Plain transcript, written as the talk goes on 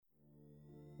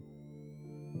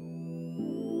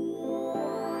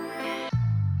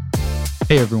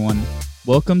Hey everyone,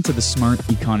 welcome to the Smart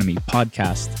Economy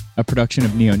Podcast, a production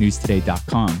of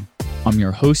neonewstoday.com. I'm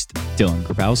your host, Dylan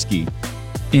Grabowski.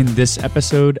 In this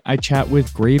episode, I chat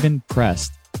with Graven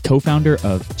Prest, co-founder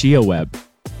of GeoWeb.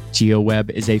 GeoWeb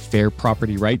is a fair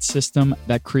property rights system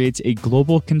that creates a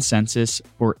global consensus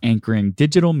for anchoring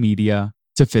digital media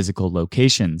to physical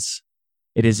locations.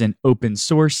 It is an open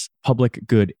source, public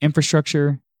good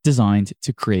infrastructure designed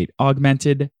to create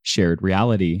augmented, shared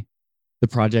reality. The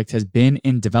project has been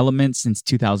in development since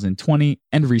 2020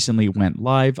 and recently went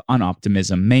live on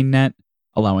Optimism mainnet,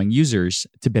 allowing users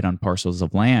to bid on parcels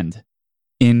of land.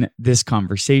 In this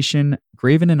conversation,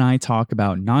 Graven and I talk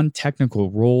about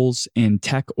non-technical roles in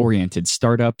tech-oriented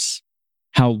startups,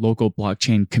 how local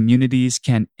blockchain communities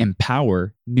can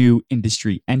empower new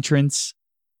industry entrants,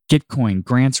 GitCoin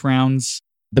grants rounds,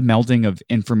 the melding of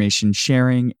information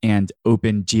sharing and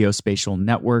open geospatial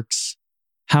networks,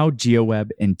 how GeoWeb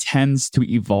intends to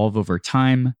evolve over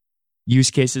time, use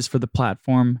cases for the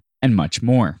platform, and much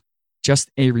more.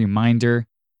 Just a reminder,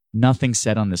 nothing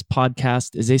said on this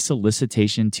podcast is a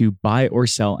solicitation to buy or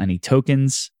sell any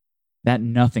tokens, that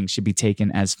nothing should be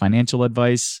taken as financial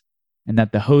advice, and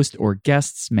that the host or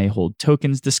guests may hold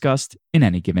tokens discussed in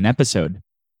any given episode.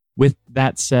 With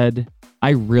that said, I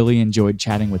really enjoyed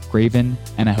chatting with Graven,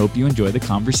 and I hope you enjoy the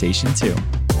conversation too.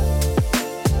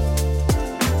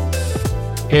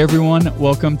 Hey everyone,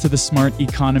 welcome to the Smart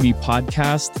Economy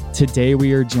Podcast. Today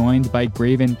we are joined by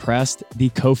Graven Prest, the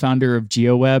co-founder of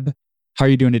GeoWeb. How are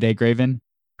you doing today, Graven?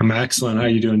 I'm excellent. How are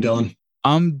you doing, Dylan?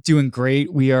 I'm doing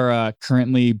great. We are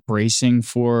currently bracing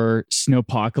for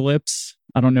snowpocalypse.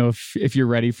 I don't know if you're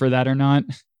ready for that or not.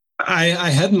 I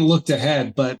hadn't looked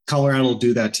ahead, but Colorado will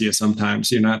do that to you sometimes.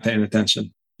 You're not paying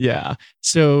attention. Yeah.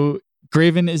 So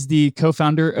Graven is the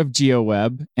co-founder of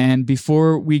GeoWeb. And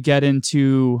before we get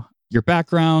into your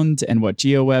background and what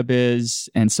GeoWeb is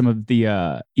and some of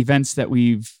the events that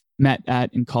we've met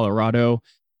at in Colorado,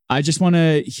 I just want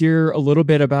to hear a little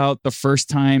bit about the first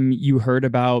time you heard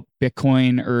about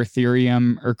Bitcoin or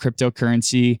Ethereum or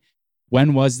cryptocurrency.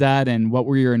 When was that and what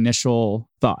were your initial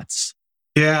thoughts?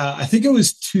 Yeah, I think it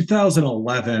was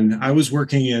 2011. I was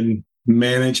working in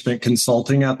management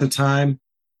consulting at the time,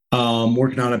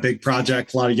 working on a big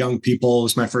project, a lot of young people. It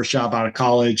was my first job out of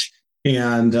college.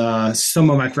 And some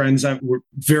of my friends that were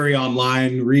very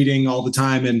online, reading all the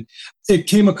time. And it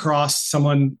came across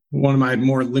one of my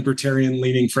more libertarian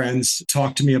leaning friends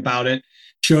talked to me about it,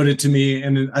 showed it to me.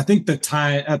 And I think at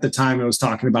the time I was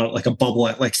talking about it like a bubble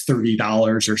at like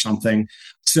 $30 or something.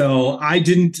 So I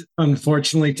didn't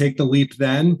unfortunately take the leap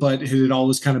then, but it had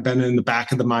always kind of been in the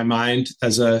back of my mind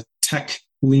as a tech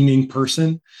leaning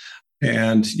person.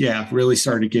 And yeah, really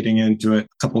started getting into it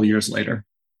a couple of years later.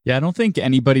 Yeah, I don't think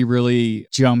anybody really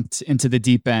jumped into the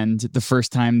deep end the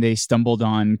first time they stumbled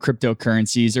on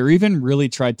cryptocurrencies or even really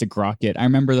tried to grok it. I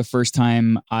remember the first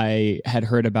time I had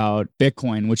heard about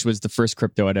Bitcoin, which was the first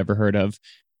crypto I'd ever heard of.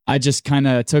 I just kind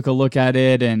of took a look at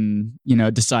it and,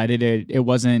 decided it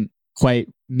wasn't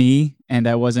quite me and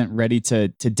I wasn't ready to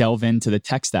delve into the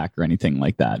tech stack or anything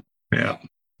like that. Yeah.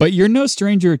 But you're no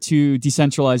stranger to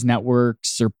decentralized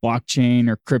networks or blockchain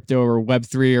or crypto or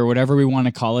Web3 or whatever we want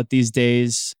to call it these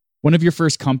days. One of your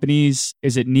first companies,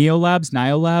 is it Neolabs?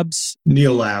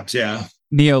 Neolabs, yeah.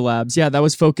 Neolabs, yeah, that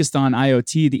was focused on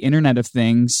IoT, the Internet of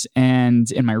Things. And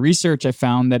in my research, I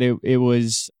found that it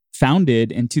was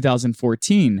founded in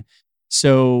 2014.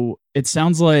 So it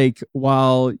sounds like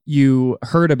while you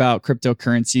heard about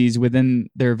cryptocurrencies within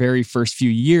their very first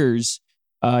few years,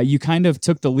 you kind of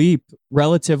took the leap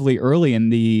relatively early in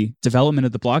the development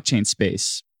of the blockchain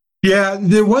space. Yeah,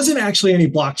 there wasn't actually any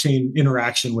blockchain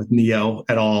interaction with Neo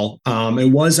at all.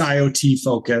 It was IoT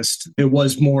focused. It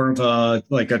was more of a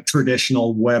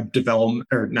traditional web development,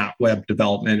 or not web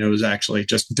development. It was actually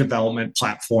just development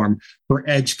platform for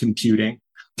edge computing,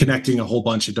 connecting a whole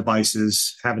bunch of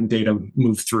devices, having data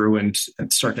move through and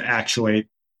start to actuate,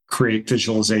 create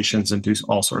visualizations and do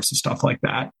all sorts of stuff like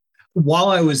that. While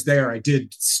I was there, I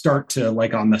did start to,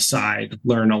 on the side,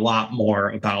 learn a lot more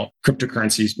about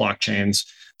cryptocurrencies, blockchains.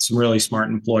 Some really smart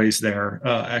employees there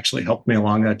actually helped me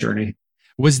along that journey.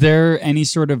 Was there any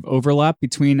sort of overlap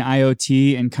between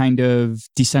IoT and kind of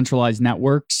decentralized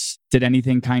networks? Did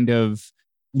anything kind of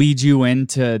lead you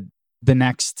into the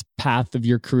next path of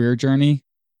your career journey?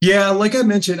 Yeah, like I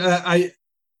mentioned,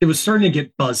 it was starting to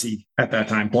get buzzy at that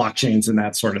time, blockchains and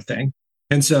that sort of thing.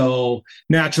 And so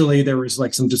naturally, there was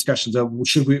some discussions of what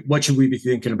should we be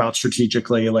thinking about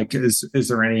strategically? Is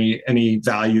there any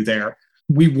value there?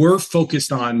 We were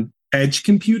focused on edge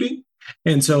computing.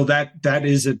 And so that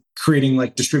is creating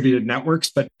distributed networks,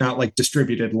 but not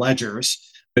distributed ledgers.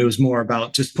 It was more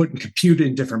about just putting compute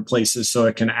in different places so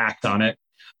it can act on it.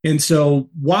 And so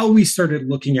while we started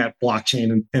looking at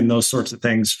blockchain and those sorts of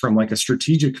things from like a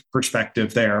strategic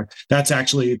perspective there, that's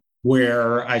actually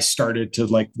where I started to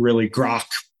like really grok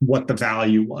what the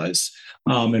value was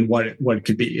and what it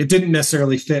could be. It didn't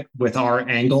necessarily fit with our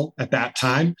angle at that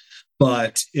time,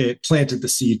 but it planted the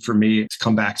seed for me to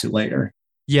come back to later.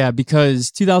 Yeah,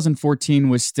 because 2014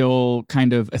 was still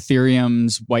kind of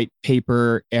Ethereum's white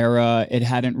paper era. It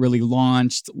hadn't really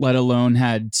launched, let alone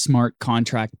had smart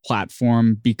contract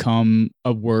platform become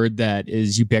a word that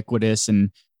is ubiquitous and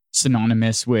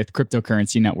synonymous with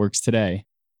cryptocurrency networks today.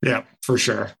 Yeah, for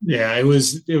sure. Yeah, it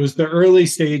was the early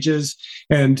stages,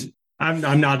 and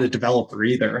I'm not a developer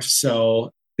either.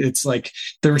 So it's like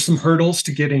there were some hurdles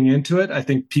to getting into it. I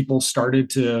think people started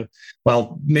to,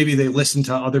 well, maybe they listened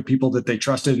to other people that they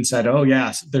trusted and said, oh,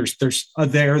 yes, there's a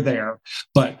there.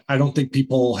 But I don't think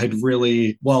people had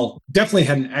really, well, definitely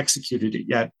hadn't executed it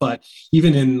yet. But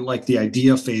even in like the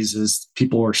idea phases,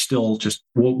 people were still just,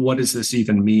 what does this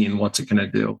even mean? What's it going to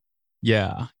do?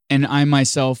 Yeah. And I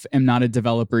myself am not a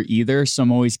developer either. So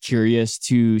I'm always curious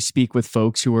to speak with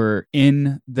folks who are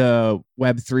in the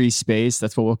Web3 space.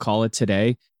 That's what we'll call it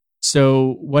today.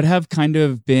 So what have kind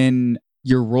of been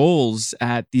your roles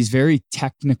at these very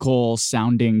technical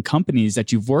sounding companies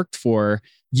that you've worked for,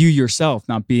 you yourself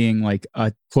not being like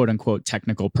a quote unquote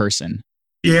technical person?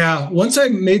 Yeah. Once I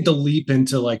made the leap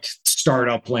into like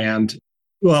startup land,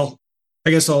 well, I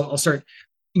guess I'll start.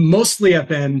 Mostly I've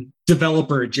been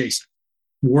developer adjacent,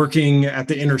 working at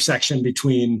the intersection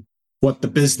between what the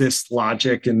business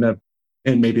logic and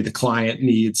maybe the client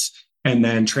needs, and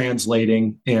then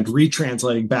translating and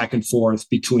retranslating back and forth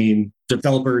between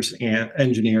developers and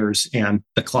engineers and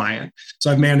the client.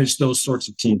 So I've managed those sorts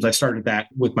of teams. I started that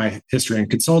with my history in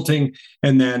consulting.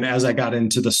 And then as I got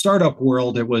into the startup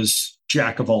world, it was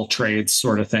jack of all trades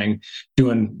sort of thing,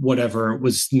 doing whatever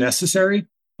was necessary.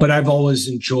 But I've always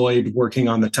enjoyed working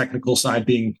on the technical side,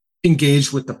 being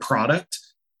engaged with the product.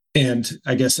 And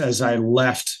I guess as I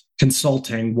left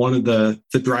consulting, one of the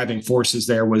driving forces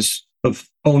there was of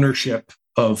ownership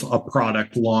of a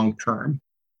product long term.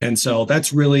 And so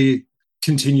that's really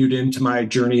continued into my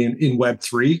journey in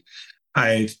Web3.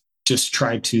 I just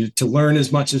tried to learn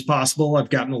as much as possible. I've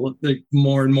gotten a little bit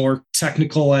more and more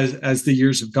technical as the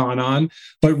years have gone on,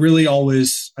 but really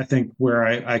always, I think where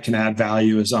I can add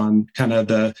value is on kind of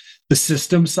the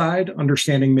system side,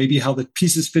 understanding maybe how the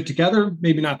pieces fit together,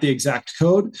 maybe not the exact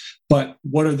code, but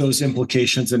what are those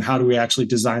implications and how do we actually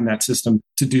design that system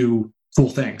to do cool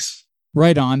things?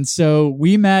 Right on. So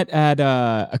we met at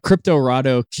a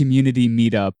Cryptorado community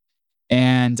meetup,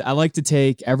 and I like to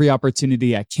take every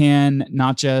opportunity I can,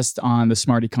 not just on the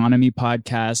Smart Economy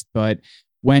podcast, but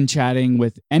when chatting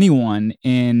with anyone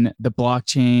in the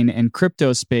blockchain and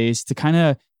crypto space to kind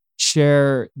of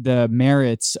share the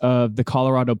merits of the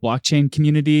Colorado blockchain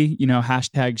community,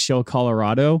 hashtag Shill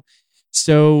Colorado.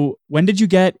 So when did you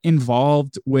get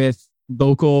involved with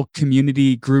local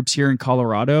community groups here in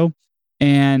Colorado?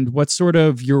 And what's sort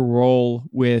of your role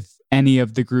with any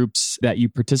of the groups that you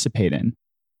participate in?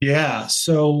 Yeah,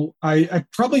 so I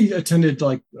probably attended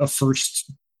like a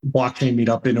first blockchain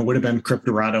meetup, and it would have been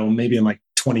Cryptorado, maybe in like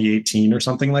 2018 or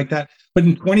something like that. But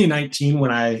in 2019,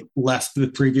 when I left the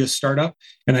previous startup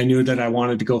and I knew that I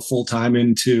wanted to go full time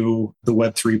into the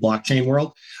Web3 blockchain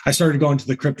world, I started going to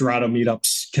the Cryptorado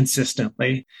meetups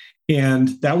consistently. And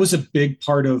that was a big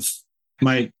part of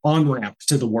my on-ramp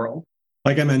to the world.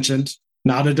 Like I mentioned,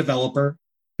 not a developer.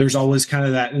 There's always kind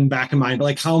of that in the back of mind,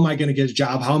 like, how am I going to get a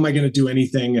job? How am I going to do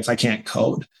anything if I can't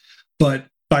code? But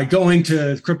by going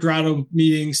to Cryptorado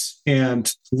meetings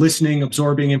and listening,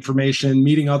 absorbing information,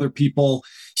 meeting other people,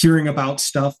 hearing about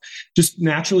stuff, just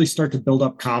naturally start to build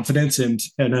up confidence and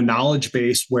a knowledge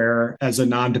base where, as a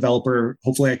non-developer,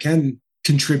 hopefully I can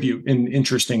contribute in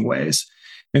interesting ways.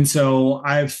 And so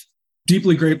I'm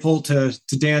deeply grateful to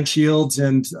Dan Shields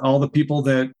and all the people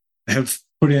that have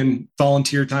put in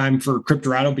volunteer time for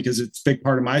Cryptorado, because it's a big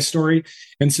part of my story.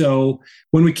 And so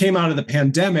when we came out of the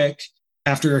pandemic,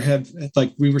 after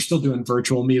we were still doing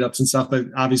virtual meetups and stuff, but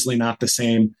obviously not the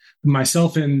same.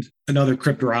 Myself and another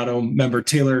Cryptorado member,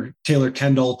 Taylor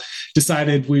Kendall,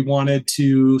 decided we wanted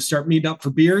to start meeting up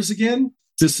for beers again.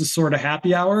 This is sort of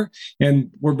happy hour. And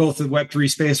we're both in the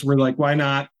Web3 space. We're like, why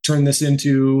not turn this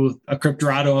into a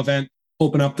Cryptorado event,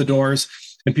 open up the doors?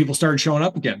 And people started showing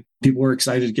up again. People were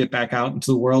excited to get back out into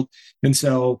the world. And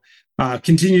so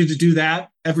continue to do that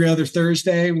every other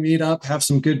Thursday. Meet up, have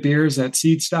some good beers at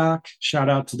Seedstock. Shout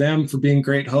out to them for being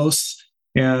great hosts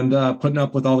and putting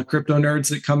up with all the crypto nerds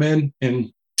that come in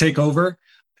and take over.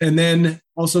 And then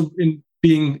also in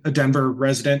being a Denver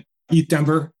resident, ETH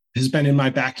Denver has been in my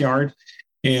backyard,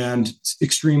 and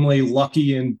extremely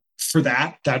lucky. And for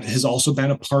that has also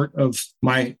been a part of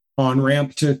my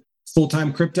on-ramp to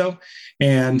full-time crypto.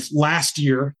 And last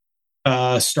year,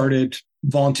 started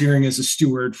volunteering as a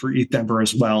steward for ETH Denver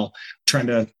as well, trying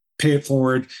to pay it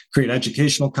forward, create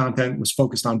educational content, was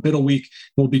focused on Biddle Week.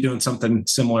 We'll be doing something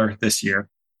similar this year.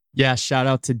 Yeah, shout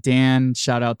out to Dan,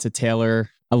 shout out to Taylor.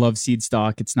 I love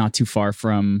Seedstock. It's not too far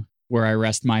from where I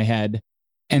rest my head.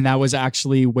 And that was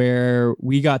actually where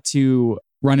we got to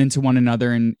run into one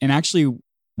another. And actually,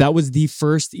 that was the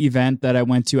first event that I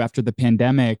went to after the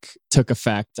pandemic took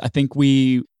effect. I think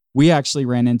we actually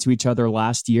ran into each other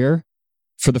last year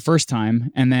for the first time,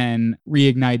 and then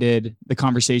reignited the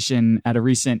conversation at a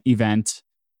recent event,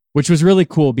 which was really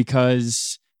cool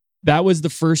because that was the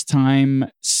first time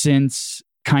since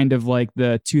kind of like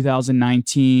the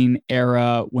 2019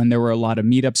 era when there were a lot of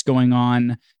meetups going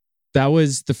on. That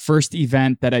was the first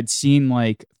event that I'd seen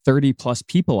like 30 plus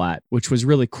people at, which was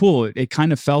really cool. It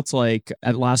kind of felt like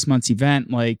at last month's event,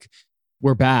 like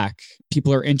we're back.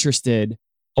 People are interested.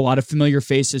 A lot of familiar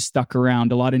faces stuck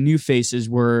around. A lot of new faces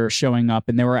were showing up,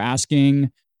 and they were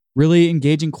asking really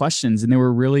engaging questions, and they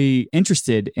were really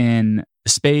interested in the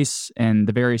space and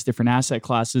the various different asset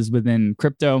classes within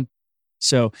crypto.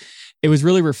 So it was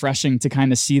really refreshing to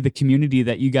kind of see the community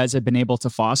that you guys have been able to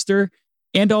foster,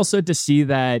 and also to see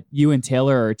that you and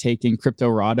Taylor are taking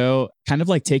Cryptorado, kind of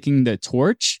like taking the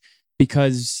torch,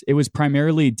 because it was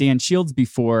primarily Dan Shields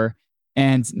before,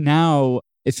 and now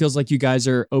it feels like you guys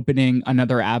are opening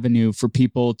another avenue for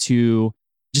people to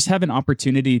just have an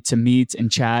opportunity to meet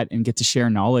and chat and get to share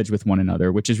knowledge with one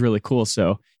another, which is really cool.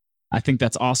 So I think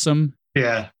that's awesome.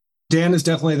 Yeah. Dan is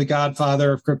definitely the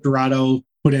godfather of Cryptorado,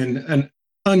 put in an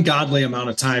ungodly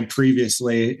amount of time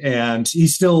previously, and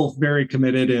he's still very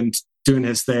committed and doing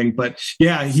his thing. But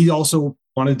yeah, he also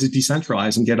wanted to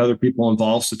decentralize and get other people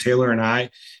involved. So Taylor and I,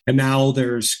 and now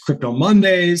there's Crypto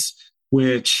Mondays,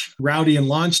 which Rowdy and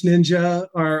Launch Ninja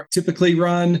are typically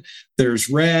run. There's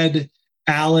Red,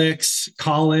 Alex,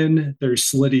 Colin, there's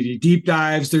Solidity Deep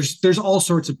Dives. There's all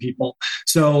sorts of people.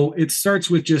 So it starts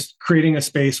with just creating a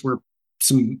space where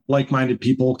some like-minded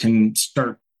people can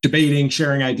start debating,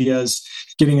 sharing ideas,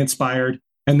 getting inspired,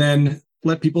 and then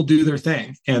let people do their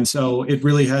thing. And so it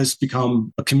really has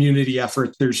become a community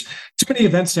effort. There's too many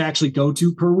events to actually go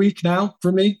to per week now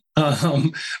for me.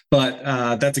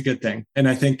 But that's a good thing. And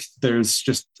I think there's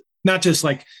just not just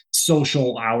like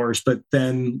social hours, but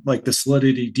then like the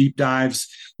Solidity deep dives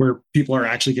where people are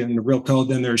actually getting the real code.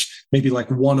 Then there's maybe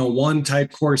like 101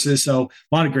 type courses. So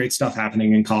a lot of great stuff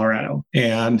happening in Colorado.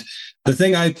 And the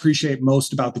thing I appreciate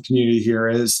most about the community here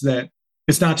is that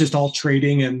it's not just all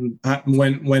trading and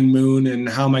when moon and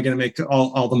how am I going to make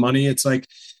all the money. It's like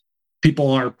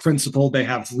people are principled. They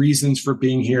have reasons for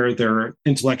being here. They're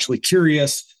intellectually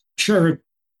curious. Sure,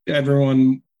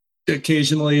 everyone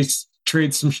occasionally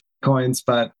trades some coins,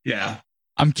 but yeah.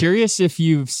 I'm curious if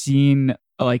you've seen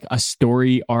like a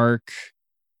story arc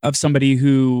of somebody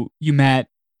who you met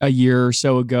a year or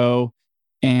so ago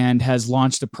and has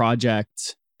launched a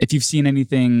project. If you've seen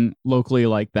anything locally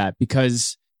like that,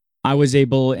 because I was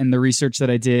able, in the research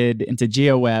that I did into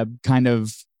GeoWeb, kind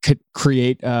of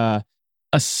create a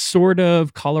sort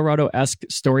of Colorado-esque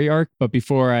story arc. But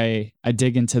before I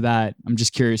dig into that, I'm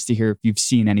just curious to hear if you've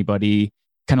seen anybody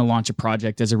kind of launch a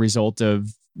project as a result of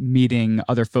meeting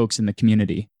other folks in the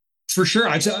community. For sure.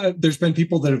 There's been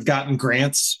people that have gotten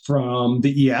grants from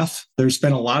the EF. There's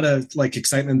been a lot of like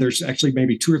excitement. There's actually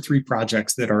maybe 2 or 3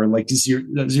 projects that are like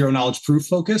zero knowledge proof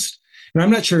focused. And I'm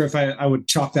not sure if I would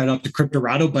chalk that up to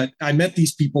Cryptorado, but I met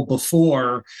these people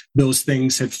before those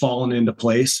things had fallen into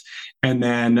place. And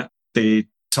then they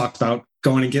talked about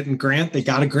going and getting a grant. They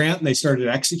got a grant and they started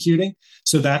executing.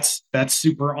 So that's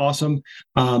super awesome.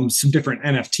 Some different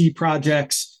NFT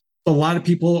projects. A lot of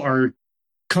people are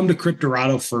come to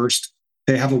Cryptorado first.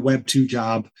 They have a Web 2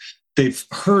 job. They've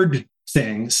heard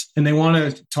things and they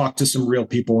want to talk to some real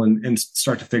people and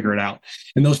start to figure it out.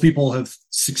 And those people have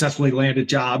successfully landed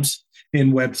jobs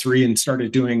in Web 3 and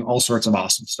started doing all sorts of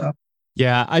awesome stuff.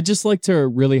 Yeah, I just like to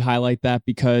really highlight that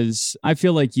because I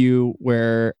feel like you,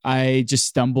 where I just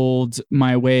stumbled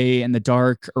my way in the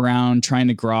dark around trying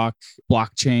to grok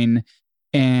blockchain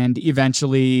and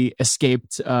eventually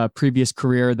escaped a previous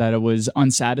career that I was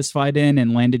unsatisfied in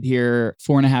and landed here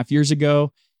 4.5 years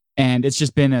ago. And it's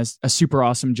just been a super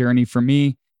awesome journey for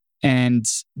me. And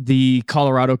the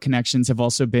Colorado connections have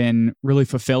also been really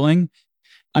fulfilling.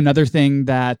 Another thing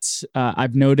that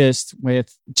I've noticed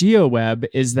with GeoWeb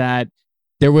is that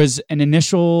there was an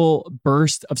initial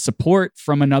burst of support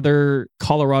from another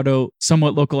Colorado,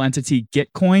 somewhat local entity,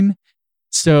 GitCoin.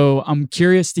 So I'm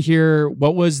curious to hear,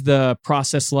 what was the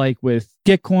process like with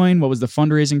GitCoin? What was the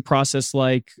fundraising process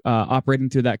like operating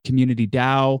through that community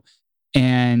DAO?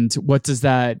 And what does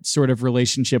that sort of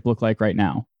relationship look like right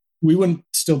now? We wouldn't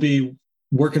still be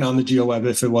working on the GeoWeb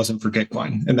if it wasn't for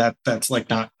GitCoin. And that's like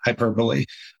not hyperbole,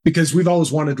 because we've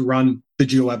always wanted to run the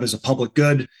GeoWeb as a public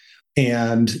good.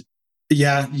 And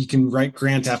yeah, you can write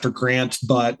grant after grant,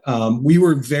 but we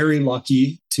were very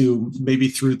lucky to, maybe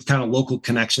through kind of local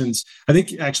connections. I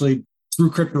think actually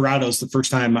through Cryptorados, the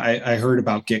first time I heard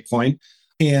about GitCoin,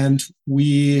 and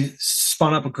we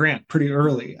spun up a grant pretty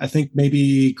early. I think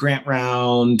maybe grant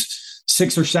round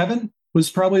 6 or 7 was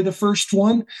probably the first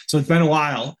one. So it's been a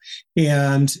while.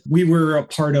 And we were a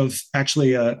part of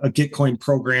actually a GitCoin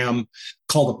program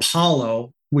called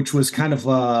Apollo, which was kind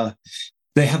of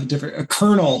they have a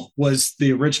kernel was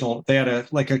the original. They had a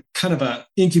kind of a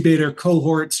incubator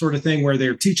cohort sort of thing where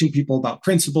they're teaching people about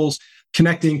principles,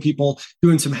 connecting people,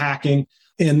 doing some hacking.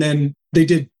 And then they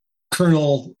did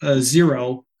kernel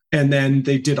 0. And then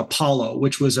they did Apollo,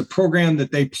 which was a program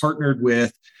that they partnered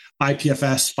with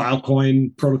IPFS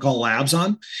Filecoin Protocol Labs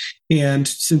on. And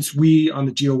since we on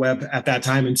the GeoWeb at that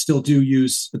time and still do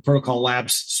use the Protocol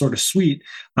Labs sort of suite,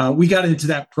 we got into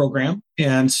that program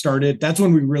and that's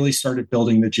when we really started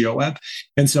building the GeoWeb.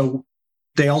 And so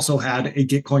they also had a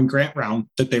GitCoin grant round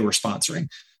that they were sponsoring.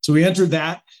 So we entered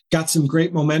that, got some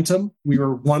great momentum. We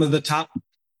were one of the top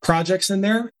projects in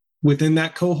there within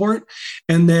that cohort.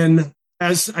 And then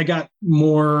as I got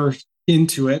more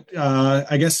into it,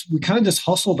 I guess we kind of just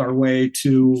hustled our way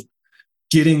to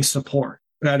getting support.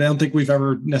 I don't think we've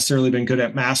ever necessarily been good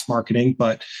at mass marketing,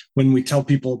 but when we tell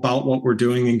people about what we're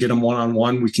doing and get them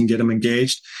one-on-one, we can get them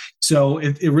engaged. So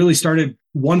it really started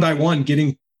one by one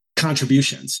getting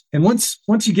contributions. And once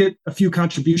you get a few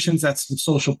contributions, that's some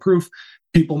social proof.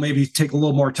 People maybe take a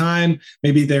little more time.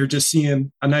 Maybe they're just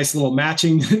seeing a nice little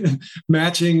matching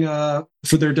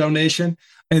for their donation.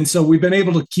 And so we've been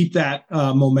able to keep that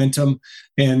momentum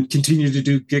and continue to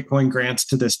do GitCoin grants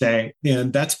to this day.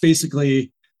 And that's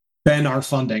basically been our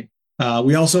funding.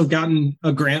 We also have gotten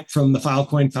a grant from the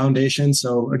Filecoin Foundation.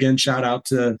 So again, shout out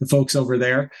to the folks over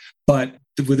there. But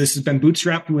this has been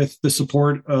bootstrapped with the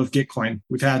support of GitCoin.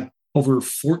 We've had over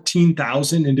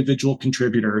 14,000 individual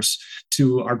contributors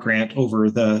to our grant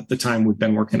over the time we've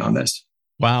been working on this.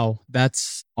 Wow,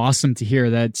 that's awesome to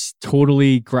hear. That's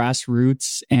totally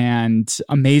grassroots and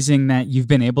amazing that you've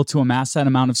been able to amass that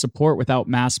amount of support without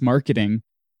mass marketing.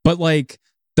 But like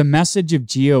the message of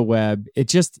GeoWeb, it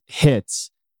just hits.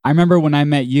 I remember when I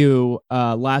met you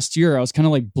last year, I was kind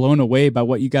of like blown away by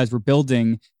what you guys were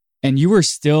building, and you were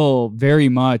still very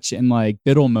much in like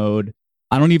biddle mode.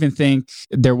 I don't even think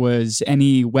there was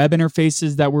any web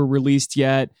interfaces that were released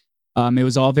yet. It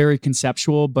was all very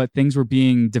conceptual, but things were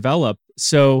being developed.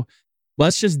 So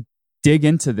let's just dig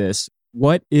into this.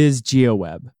 What is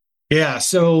GeoWeb? Yeah,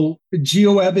 so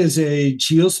GeoWeb is a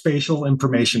geospatial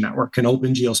information network, an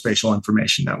open geospatial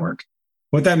information network.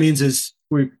 What that means is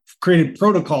we've created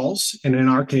protocols, and in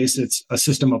our case, it's a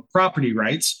system of property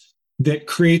rights that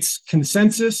creates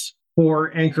consensus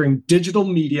for anchoring digital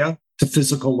media to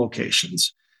physical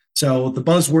locations. So the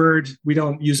buzzword, we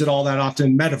don't use it all that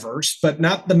often, metaverse, but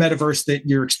not the metaverse that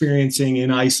you're experiencing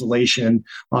in isolation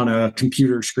on a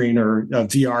computer screen or a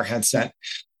VR headset.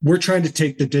 We're trying to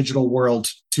take the digital world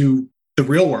to the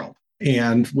real world,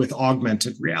 and with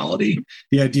augmented reality,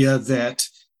 the idea that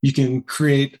you can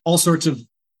create all sorts of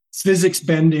physics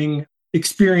bending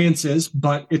experiences,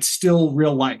 but it's still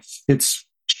real life. It's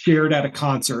shared at a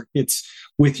concert. It's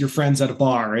with your friends at a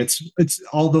bar. It's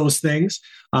all those things.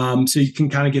 So you can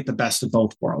kind of get the best of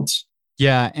both worlds.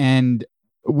 Yeah. And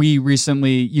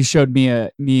you showed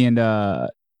me and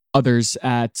others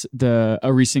at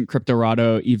a recent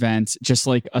Cryptorado event, just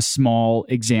like a small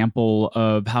example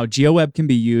of how GeoWeb can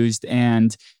be used.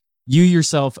 And you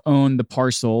yourself own the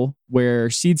parcel where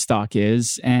Seedstock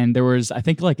is. And there was, I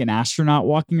think, like an astronaut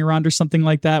walking around or something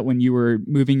like that when you were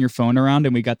moving your phone around,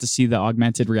 and we got to see the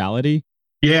augmented reality.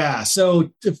 Yeah.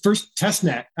 So first,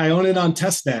 testnet. I own it on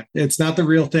testnet. It's not the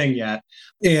real thing yet.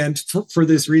 And for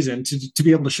this reason, to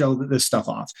be able to show this stuff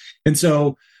off. And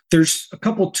so there's a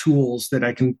couple tools that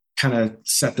I can kind of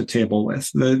set the table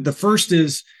with. The first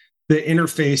is the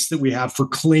interface that we have for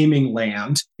claiming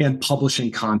land and publishing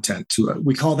content to it.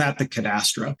 We call that the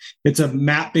cadastra. It's a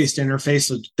map-based interface.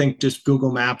 So think just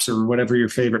Google Maps or whatever your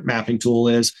favorite mapping tool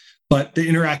is. But the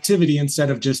interactivity, instead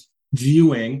of just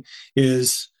viewing,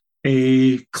 is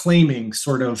a claiming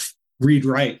sort of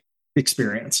read-write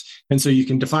experience. And so you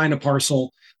can define a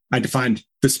parcel. I defined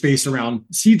the space around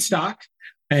Seedstock.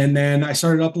 And then I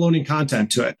started uploading content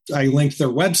to it. I linked their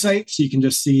website so you can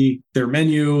just see their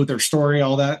menu, their story,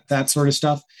 all that sort of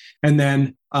stuff. And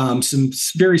then some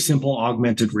very simple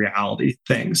augmented reality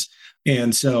things.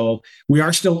 And so we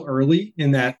are still early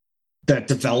in that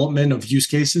development of use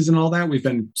cases and all that. We've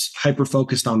been hyper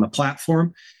focused on the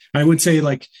platform. I would say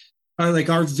like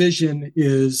our vision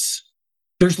is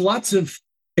there's lots of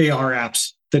AR apps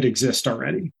that exist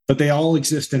already, but they all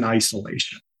exist in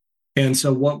isolation. And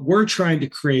so what we're trying to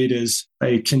create is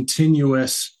a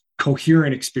continuous,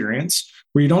 coherent experience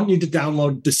where you don't need to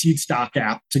download the SeedStock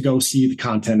app to go see the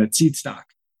content at SeedStock.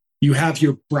 You have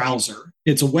your browser.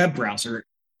 It's a web browser,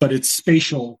 but it's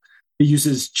spatial. It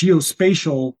uses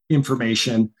geospatial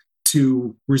information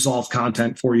to resolve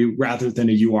content for you rather than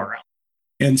a URL.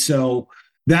 And so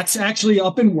that's actually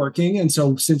up and working. And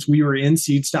so since we were in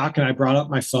SeedStock and I brought up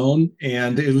my phone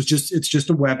and it's just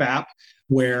a web app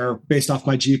where based off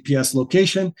my GPS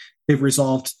location, they've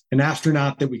resolved an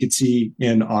astronaut that we could see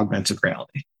in augmented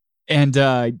reality. And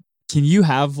can you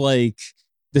have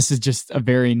this is just a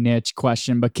very niche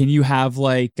question, but can you have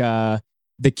the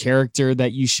character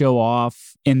that you show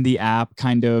off in the app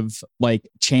kind of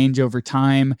change over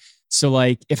time? So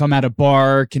if I'm at a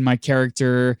bar, can my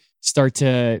character start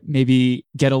to maybe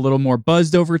get a little more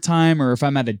buzzed over time? Or if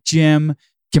I'm at a gym,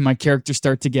 can my character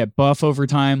start to get buff over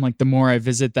time, the more I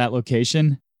visit that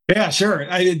location? Yeah, sure.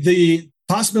 The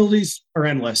possibilities are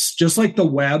endless. Just like the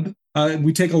web,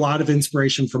 we take a lot of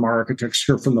inspiration from our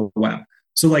architecture from the web.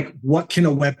 So what can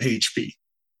a web page be?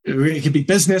 It can be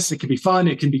business, it can be fun,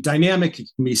 it can be dynamic, it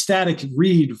can be static,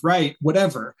 read, write,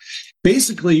 whatever.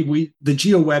 Basically, the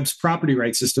GeoWeb's property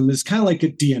right system is kind of like a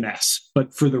DNS,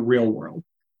 but for the real world.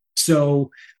 So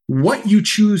what you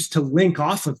choose to link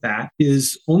off of that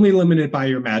is only limited by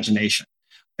your imagination.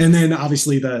 And then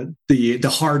obviously the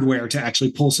hardware to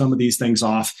actually pull some of these things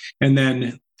off. And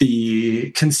then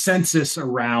the consensus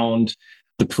around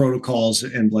the protocols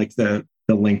and the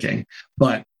linking.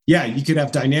 But yeah, you could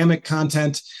have dynamic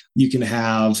content, you can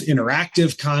have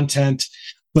interactive content.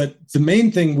 But the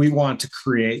main thing we want to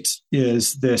create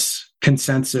is this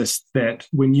consensus that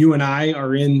when you and I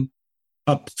are in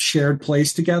a shared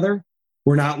place together,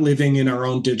 we're not living in our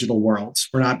own digital worlds.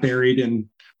 We're not buried in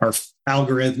our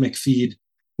algorithmic feed.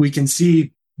 We can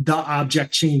see the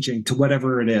object changing to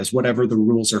whatever it is, whatever the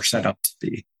rules are set up to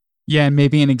be. Yeah, and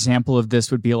maybe an example of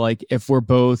this would be if we're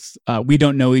both, we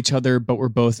don't know each other, but we're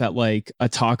both at a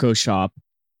taco shop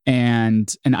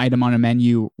and an item on a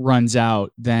menu runs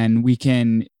out, then we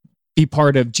can be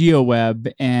part of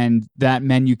GeoWeb and that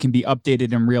menu can be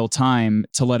updated in real time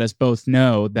to let us both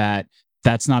know that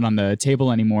that's not on the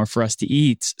table anymore for us to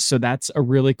eat. So that's a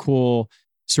really cool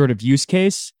sort of use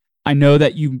case. I know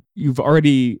that you've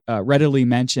already readily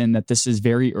mentioned that this is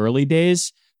very early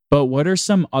days, but what are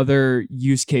some other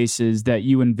use cases that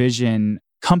you envision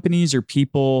companies or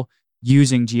people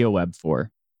using GeoWeb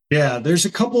for? Yeah, there's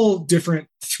a couple different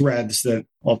threads that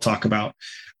I'll talk about.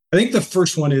 I think the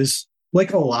first one is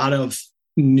a lot of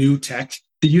new tech,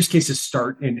 the use cases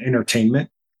start in entertainment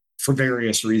for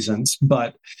various reasons.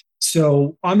 But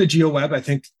so on the GeoWeb, I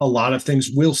think a lot of things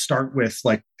will start with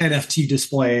NFT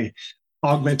display,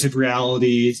 augmented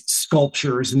reality,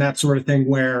 sculptures, and that sort of thing,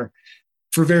 where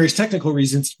for various technical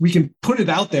reasons, we can put it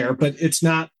out there, but it's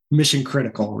not mission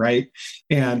critical, right?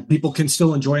 And people can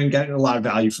still enjoy and get a lot of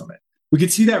value from it. We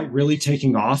could see that really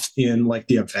taking off in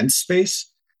the event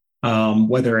space,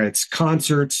 whether it's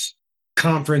concerts,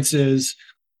 conferences,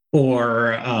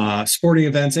 or sporting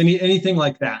events, anything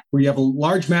like that, where you have a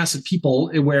large mass of people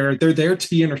where they're there to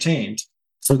be entertained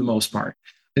for the most part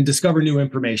and discover new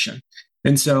information.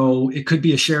 And so it could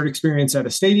be a shared experience at a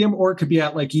stadium, or it could be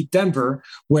at Eat Denver,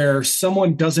 where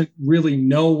someone doesn't really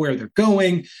know where they're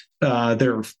going.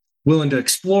 They're willing to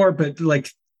explore, but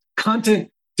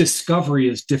content discovery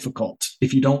is difficult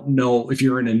if you don't know, if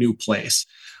you're in a new place.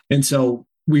 And so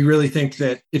we really think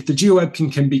that if the GeoWeb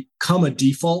can become a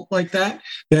default like that,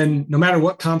 then no matter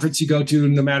what conference you go to,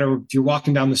 no matter if you're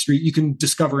walking down the street, you can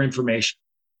discover information.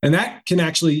 And that can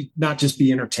actually not just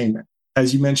be entertainment,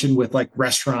 as you mentioned, with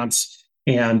restaurants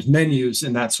and menus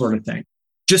and that sort of thing.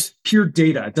 Just pure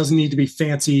data. It doesn't need to be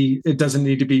fancy. It doesn't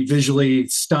need to be visually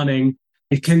stunning.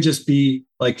 It can just be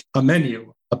a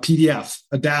menu, a PDF,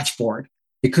 a dashboard.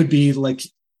 It could be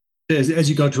as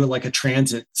you go to a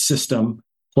transit system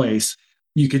place,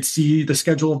 you could see the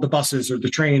schedule of the buses or the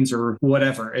trains or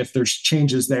whatever, if there's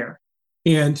changes there.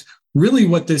 And really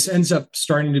what this ends up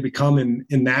starting to become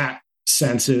in that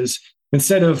sense is,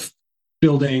 instead of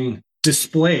building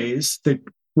displays that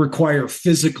require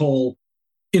physical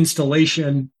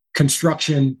installation,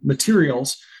 construction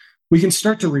materials, we can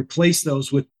start to replace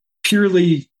those with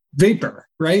purely vapor,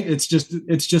 right? It's just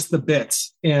the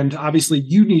bits. And obviously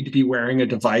you need to be wearing a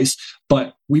device,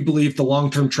 but we believe the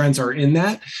long-term trends are in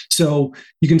that. So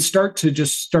you can start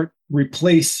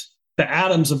replace the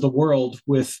atoms of the world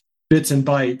with bits and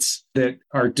bytes that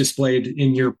are displayed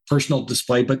in your personal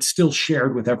display, but still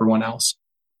shared with everyone else.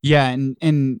 Yeah,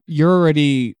 and you're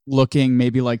already looking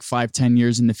maybe like 5-10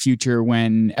 years in the future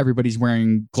when everybody's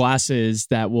wearing glasses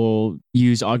that will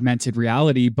use augmented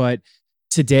reality. But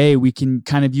today we can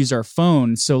kind of use our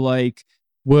phone. So like,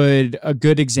 would a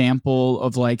good example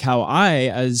of like how I,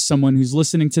 as someone who's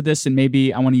listening to this, and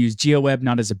maybe I want to use GeoWeb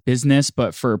not as a business,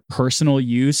 but for personal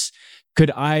use, could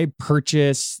I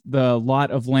purchase the lot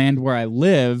of land where I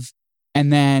live?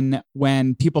 And then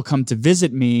when people come to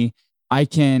visit me, I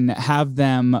can have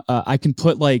them, I can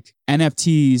put like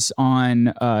NFTs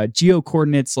on geo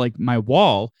coordinates like my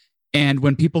wall. And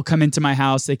when people come into my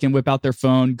house, they can whip out their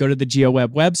phone, go to the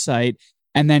GeoWeb website,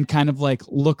 and then kind of like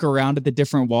look around at the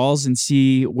different walls and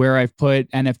see where I've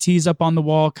put NFTs up on the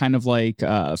wall, kind of like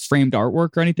framed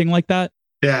artwork or anything like that.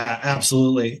 Yeah,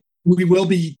 absolutely. We will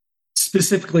be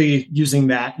specifically using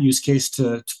that use case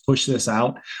to push this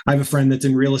out. I have a friend that's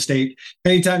in real estate.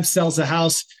 Anytime sells a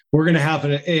house, we're going to have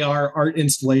an AR art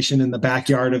installation in the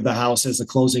backyard of the house as a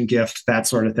closing gift, that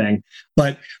sort of thing.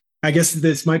 But I guess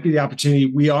this might be the opportunity.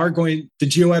 The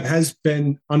GeoWeb has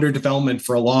been under development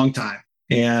for a long time,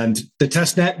 and the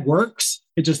testnet works.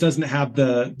 It just doesn't have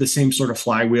the same sort of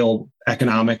flywheel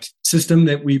economic system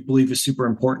that we believe is super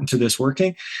important to this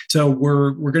working. So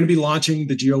we're going to be launching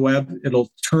the GeoWeb. It'll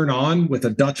turn on with a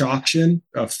Dutch auction,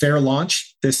 a fair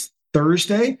launch this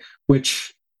Thursday,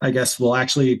 which I guess will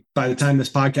actually, by the time this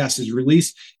podcast is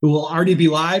released, it will already be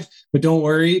live. But don't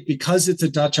worry, because it's a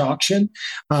Dutch auction,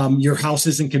 your house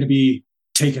isn't going to be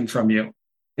taken from you.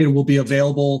 It will be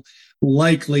available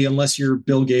likely, unless you're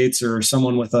Bill Gates or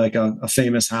someone with like a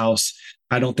famous house.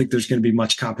 I don't think there's going to be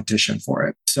much competition for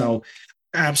it. So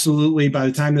absolutely, by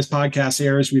the time this podcast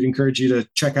airs, we'd encourage you to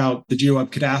check out the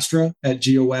GeoWeb cadastra at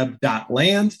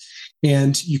geoweb.land,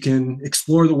 and you can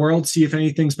explore the world, see if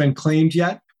anything's been claimed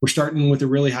yet. We're starting with a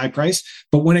really high price,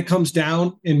 but when it comes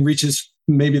down and reaches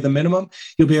maybe the minimum,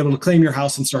 you'll be able to claim your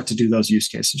house and start to do those use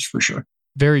cases for sure.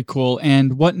 Very cool.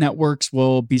 And what networks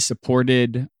will be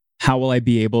supported? How will I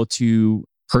be able to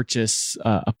purchase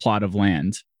a plot of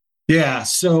land? Yeah,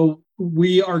 so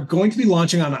we are going to be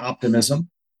launching on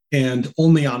Optimism and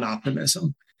only on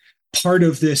Optimism. Part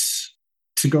of this,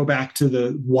 to go back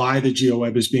to why the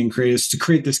GeoWeb is being created, is to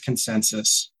create this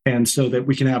consensus, and so that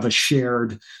we can have a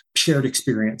shared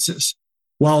experiences.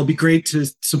 While it'd be great to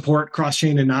support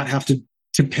cross-chain and not have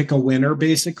to pick a winner,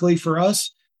 basically, for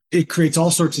us, it creates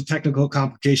all sorts of technical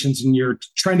complications, and you're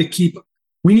trying to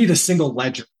we need a single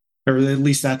ledger, or at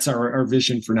least that's our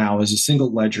vision for now, is a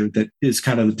single ledger that is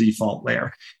kind of the default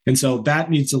layer. And so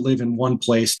that needs to live in one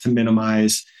place to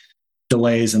minimize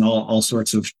delays and all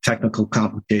sorts of technical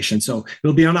complications. So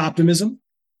it'll be on Optimism.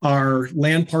 Our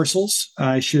land parcels,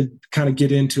 I should kind of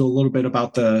get into a little bit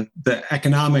about the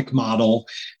economic model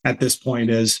at this point,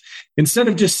 is instead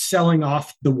of just selling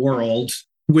off the world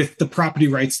with the property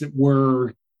rights that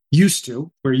we're used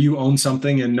to, where you own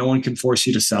something and no one can force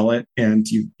you to sell it and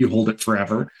you hold it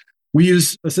forever, we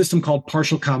use a system called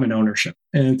partial common ownership.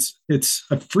 And it's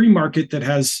a free market that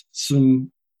has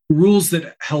some rules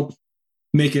that help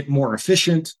make it more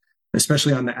efficient,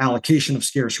 especially on the allocation of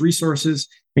scarce resources,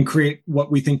 and create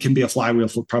what we think can be a flywheel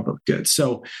for public goods.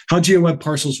 So how GeoWeb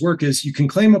parcels work is you can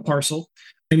claim a parcel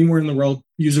anywhere in the world,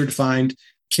 user defined,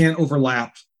 can't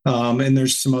overlap. And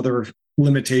there's some other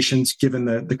limitations given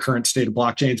the current state of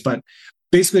blockchains. But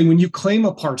basically, when you claim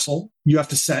a parcel, you have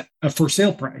to set a for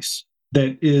sale price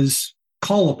that is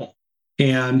callable.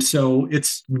 And so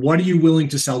it's, what are you willing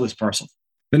to sell this parcel?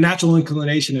 The natural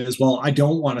inclination is, well, I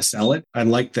don't want to sell it. I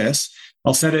like this.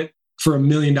 I'll set it for $1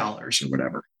 million or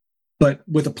whatever. But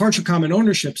with a partial common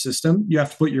ownership system, you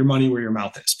have to put your money where your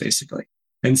mouth is, basically.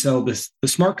 And so the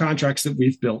smart contracts that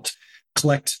we've built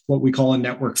collect what we call a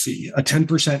network fee, a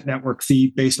 10% network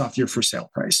fee based off your for sale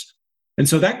price. And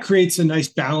so that creates a nice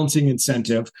balancing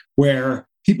incentive where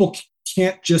people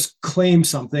can't just claim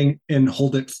something and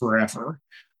hold it forever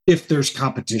if there's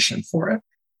competition for it.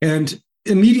 And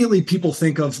immediately people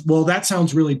think of, well, that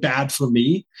sounds really bad for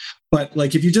me. But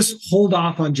like, if you just hold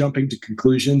off on jumping to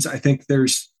conclusions, I think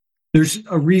there's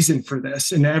a reason for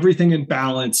this, and everything in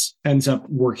balance ends up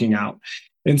working out.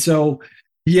 And so,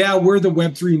 yeah, we're the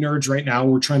Web3 nerds right now.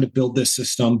 We're trying to build this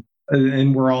system,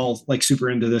 and we're all like super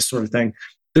into this sort of thing.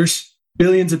 There's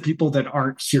billions of people that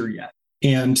aren't here yet.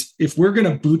 And if we're going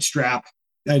to bootstrap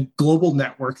a global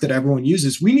network that everyone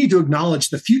uses, we need to acknowledge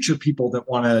the future people that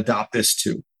want to adopt this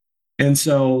too. And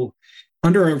so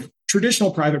under a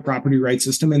traditional private property rights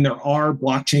system, and there are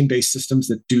blockchain-based systems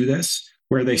that do this,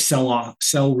 where they sell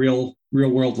real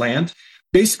world land.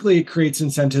 Basically, it creates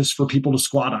incentives for people to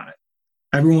squat on it.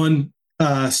 Everyone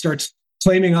starts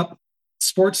claiming up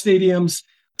sports stadiums,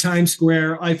 Times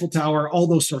Square, Eiffel Tower, all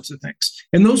those sorts of things.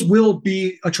 And those will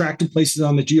be attractive places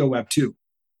on the GeoWeb too.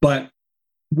 But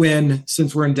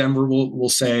since we're in Denver, we'll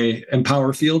say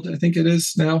Empower Field, I think it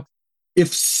is now.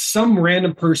 If some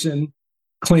random person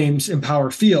claims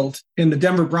Empower Field and the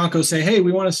Denver Broncos say, hey,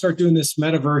 we want to start doing this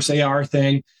metaverse AR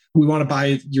thing, we want to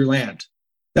buy your land.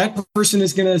 That person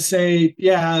is going to say,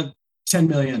 yeah, 10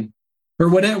 million or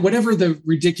whatever the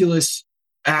ridiculous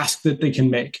ask that they can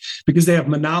make, because they have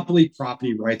monopoly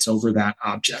property rights over that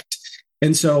object.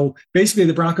 And so basically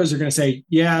the Broncos are going to say,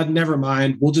 yeah, never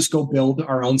mind. We'll just go build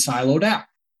our own siloed app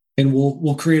and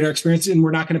we'll create our experience, and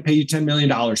we're not going to pay you $10 million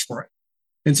for it.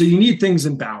 And so you need things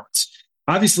in balance.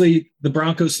 Obviously, the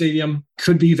Broncos Stadium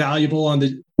will be valuable on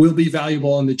the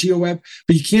GeoWeb,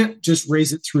 but you can't just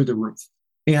raise it through the roof.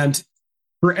 And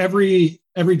for every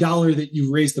dollar that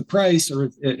you raise the price, or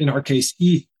in our case,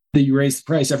 ETH that you raise the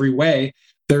price every way,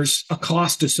 there's a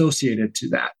cost associated to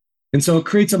that. And so it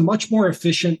creates a much more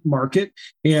efficient market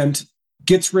and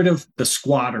gets rid of the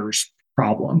squatters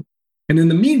problem. And in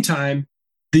the meantime,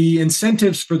 the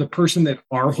incentives for the person that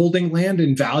are holding land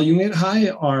and valuing it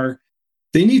high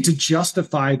they need to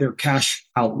justify their cash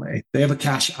outlay. They have a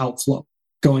cash outflow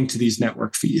going to these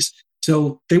network fees.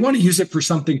 So they want to use it for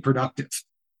something productive.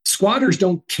 Squatters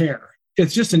don't care.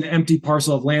 It's just an empty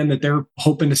parcel of land that they're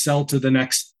hoping to sell to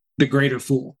the greater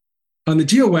fool. On the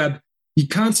GeoWeb, you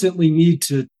constantly need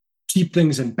to keep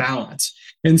things in balance.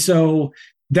 And so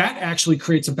that actually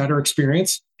creates a better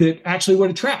experience that actually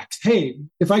would attract. Hey,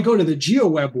 if I go to the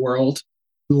GeoWeb world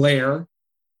layer,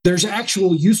 there's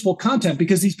actual useful content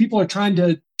because these people are trying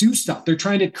to do stuff. They're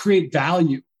trying to create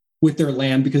value with their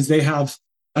land because they have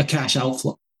a cash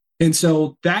outflow. And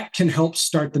so that can help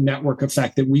start the network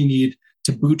effect that we need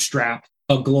to bootstrap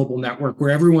a global network where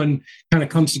everyone kind of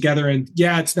comes together. And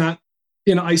yeah, it's not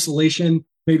in isolation.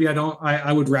 Maybe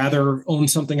I would rather own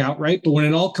something outright, but when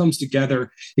it all comes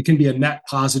together, it can be a net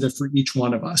positive for each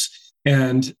one of us.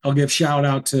 And I'll give shout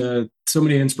out to so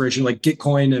many inspiration like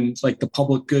GitCoin and like the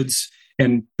public goods.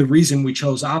 And the reason we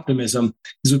chose optimism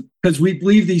is because we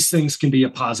believe these things can be a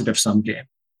positive sum game.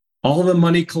 All the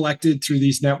money collected through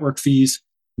these network fees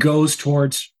goes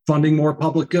towards funding more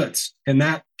public goods. And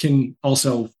that can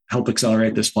also help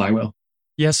accelerate this flywheel.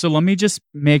 Yeah. So let me just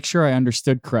make sure I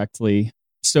understood correctly.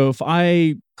 So if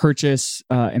I purchase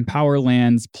Empower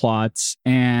Lands plots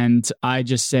and I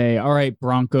just say, all right,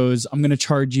 Broncos, I'm going to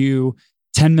charge you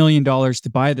 $10 million to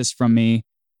buy this from me.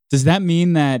 Does that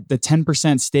mean that the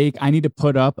 10% stake, I need to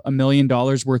put up $1 million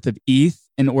worth of ETH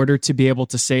in order to be able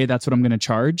to say that's what I'm going to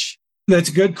charge? That's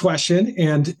a good question.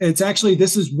 And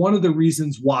this is one of the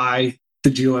reasons why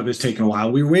the GeoWeb has taken a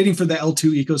while. We were waiting for the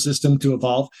L2 ecosystem to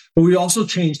evolve, but we also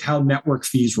changed how network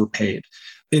fees were paid.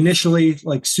 Initially,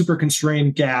 like super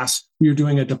constrained gas, we were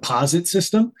doing a deposit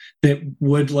system that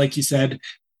would, like you said,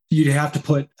 you'd have to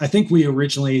put, I think we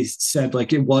originally said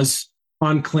like it was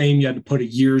on claim, you had to put a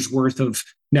year's worth of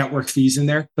network fees in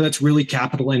there, but that's really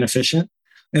capital inefficient.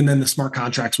 And then the smart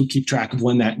contracts would keep track of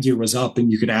when that year was up and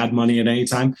you could add money at any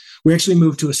time. We actually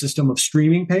moved to a system of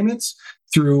streaming payments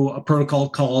through a protocol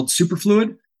called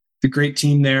Superfluid. The great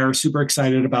team there, super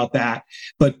excited about that.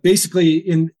 But basically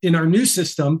in our new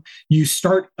system, you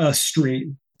start a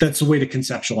stream. That's the way to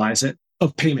conceptualize it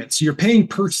of payments. So you're paying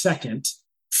per second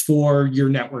for your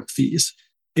network fees.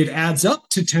 It adds up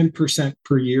to 10%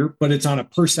 per year, but it's on a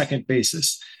per second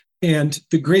basis. And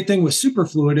the great thing with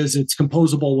Superfluid is it's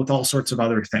composable with all sorts of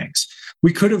other things.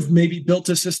 We could have maybe built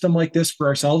a system like this for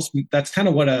ourselves. That's kind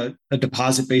of what a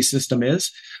deposit-based system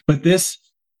is. But this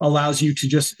allows you to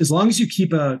just, as long as you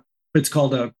keep it's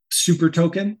called a super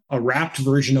token, a wrapped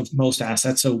version of most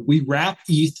assets. So we wrap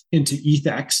ETH into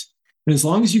ETHX. And as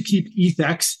long as you keep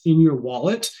ETHX in your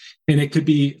wallet, and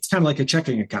it's kind of like a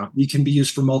checking account. It can be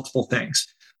used for multiple things.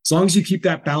 As long as you keep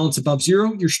that balance above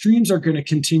zero, your streams are going to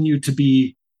continue to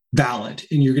be valid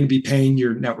and you're going to be paying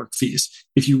your network fees.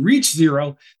 If you reach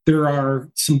zero, there are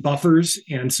some buffers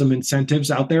and some incentives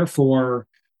out there for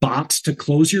bots to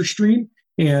close your stream.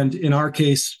 And in our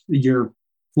case, your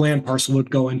land parcel would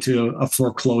go into a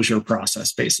foreclosure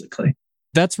process, basically.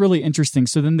 That's really interesting.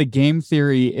 So then the game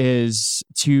theory is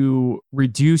to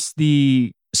reduce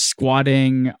the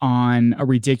squatting on a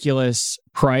ridiculous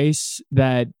price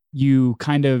that you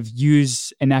kind of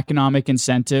use an economic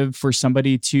incentive for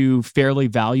somebody to fairly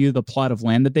value the plot of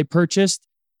land that they purchased.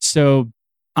 So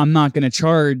I'm not going to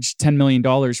charge $10 million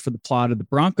for the plot of the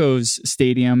Broncos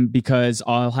stadium because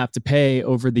I'll have to pay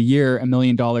over the year $1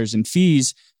 million in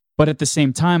fees. But at the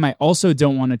same time, I also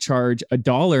don't want to charge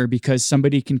 $1 because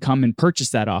somebody can come and purchase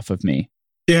that off of me.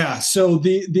 Yeah. So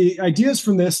the ideas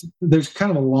from this, there's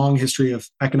kind of a long history of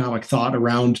economic thought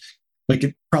around, like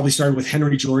it probably started with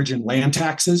Henry George and land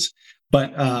taxes.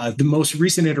 But the most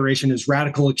recent iteration is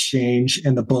radical exchange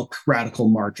and the book Radical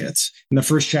Markets. And the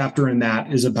first chapter in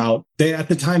that is about, at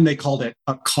the time they called it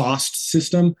a cost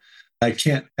system. I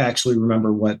can't actually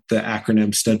remember what the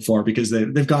acronym stood for because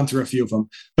they've gone through a few of them.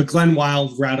 But Glenn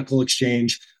Wild, radical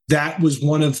exchange, that was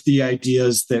one of the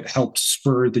ideas that helped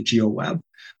spur the GeoWeb.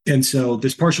 And so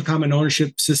this partial common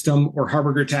ownership system, or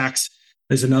Harburger tax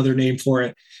is another name for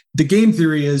it. The game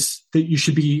theory is that you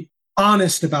should be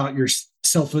honest about your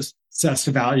self-assessed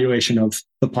evaluation of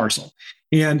the parcel.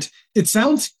 And it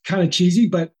sounds kind of cheesy,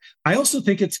 but I also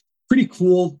think it's pretty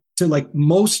cool to, like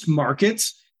most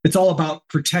markets, it's all about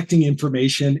protecting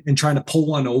information and trying to pull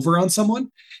one over on someone.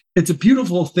 It's a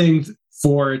beautiful thing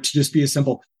for it to just be a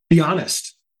simple, be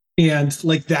honest. And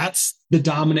like that's the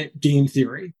dominant game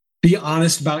theory. Be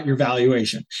honest about your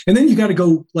valuation. And then you got to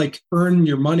go like earn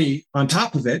your money on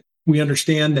top of it. We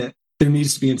understand that there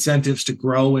needs to be incentives to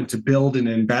grow and to build and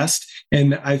invest.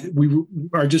 And we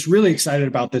are just really excited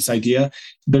about this idea.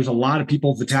 There's a lot of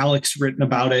people, Vitalik's written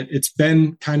about it. It's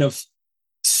been kind of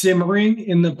simmering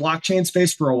in the blockchain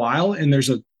space for a while. And there's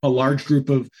a large group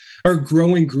of, or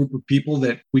growing group of people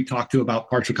that we talk to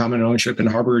about partial common ownership and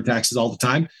Harburger taxes all the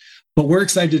time. But we're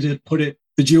excited to put it,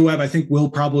 the GeoWeb, I think, will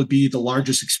probably be the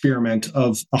largest experiment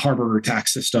of a Harburger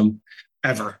tax system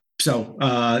ever. So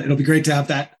it'll be great to have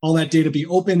that, all that data be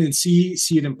open and see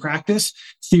it in practice.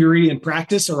 Theory and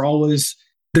practice are always,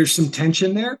 there's some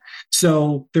tension there.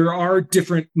 So there are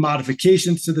different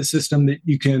modifications to the system that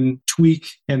you can tweak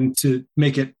and to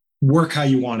make it work how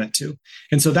you want it to.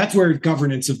 And so that's where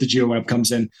governance of the GeoWeb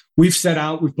comes in. We've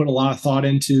put a lot of thought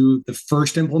into the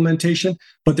first implementation,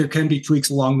 but there can be tweaks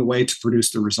along the way to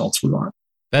produce the results we want.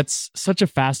 That's such a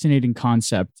fascinating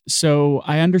concept. So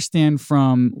I understand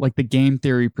from like the game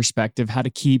theory perspective how to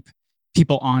keep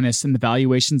people honest in the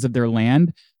valuations of their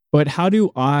land. But how do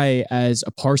I, as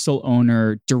a parcel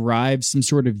owner, derive some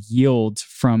sort of yield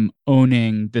from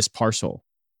owning this parcel?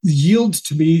 Yield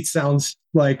to me sounds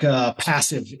like a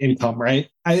passive income, right?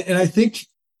 I think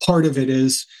part of it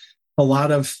is a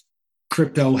lot of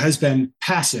crypto has been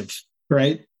passive,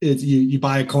 right? You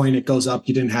buy a coin, it goes up,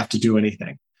 you didn't have to do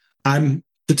anything. I'm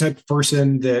the type of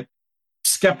person that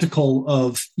skeptical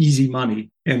of easy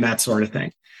money and that sort of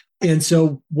thing. And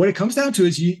so what it comes down to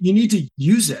is you need to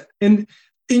use it. And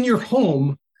in your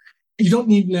home, you don't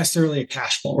need necessarily a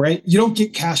cash flow, right? You don't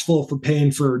get cash flow for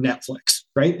paying for Netflix,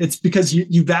 right? It's because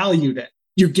you valued it.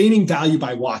 You're gaining value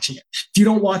by watching it. If you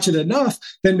don't watch it enough,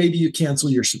 then maybe you cancel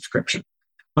your subscription.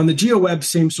 On the GeoWeb,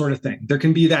 same sort of thing. There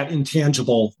can be that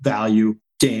intangible value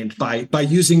gained by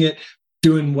using it,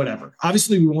 doing whatever.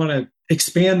 Obviously, we want to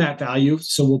expand that value.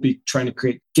 So we'll be trying to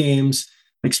create games,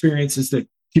 experiences that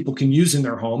people can use in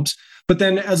their homes. But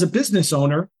then as a business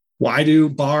owner, why do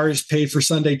bars pay for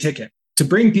Sunday ticket? To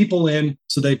bring people in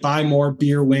so they buy more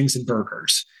beer, wings, and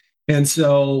burgers. And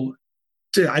so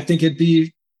I think it'd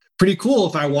be pretty cool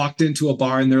if I walked into a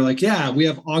bar and they're like, yeah, we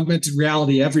have augmented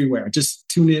reality everywhere. Just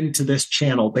tune into this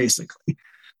channel, basically.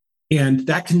 And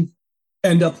that can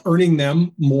end up earning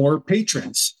them more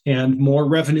patrons and more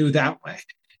revenue that way.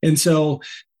 And so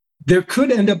there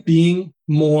could end up being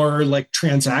more like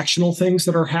transactional things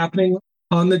that are happening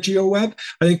on the GeoWeb.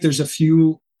 I think there's a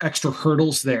few extra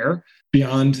hurdles there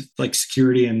beyond like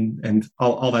security and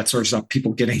all that sort of stuff,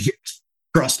 people getting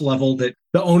trust level that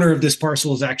the owner of this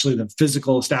parcel is actually the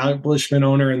physical establishment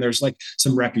owner. And there's like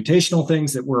some reputational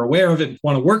things that we're aware of and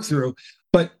want to work through.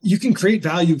 But you can create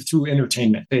value through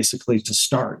entertainment, basically, to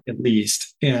start at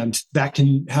least. And that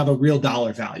can have a real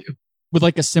dollar value. Would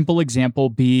like a simple example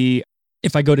be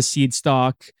if I go to Seed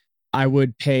Stock, I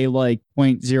would pay like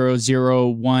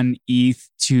 0.001 ETH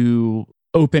to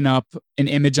open up an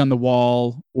image on the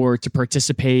wall or to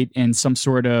participate in some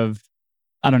sort of,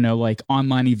 I don't know, like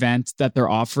online event that they're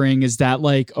offering. Is that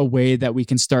like a way that we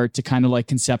can start to kind of like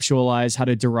conceptualize how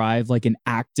to derive like an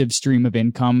active stream of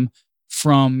income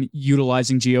from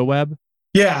utilizing GeoWeb?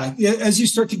 Yeah. As you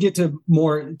start to get to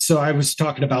more, so I was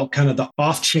talking about kind of the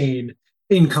off-chain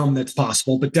income that's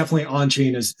possible, but definitely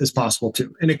on-chain is possible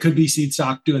too. And it could be Seed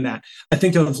Stock doing that. I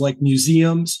think of like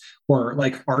museums or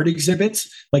like art exhibits,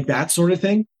 like that sort of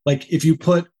thing. Like if you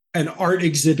put an art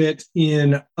exhibit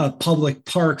in a public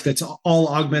park that's all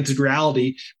augmented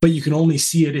reality, but you can only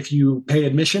see it if you pay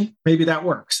admission, maybe that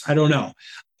works. I don't know.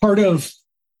 Part of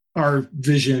our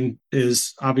vision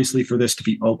is obviously for this to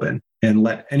be open and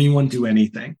let anyone do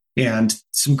anything. And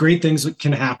some great things that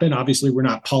can happen. Obviously, we're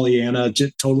not Pollyanna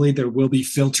totally. There will be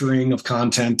filtering of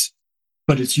content,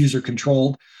 but it's user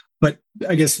controlled. But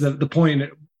I guess the point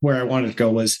where I wanted to go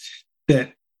was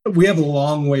that we have a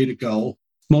long way to go.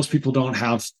 Most people don't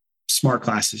have smart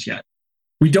glasses yet.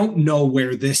 We don't know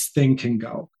where this thing can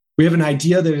go. We have an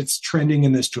idea that it's trending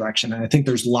in this direction. And I think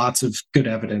there's lots of good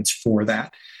evidence for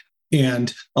that.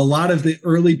 And a lot of the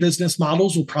early business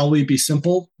models will probably be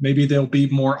simple. Maybe they'll be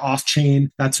more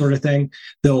off-chain, that sort of thing.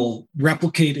 They'll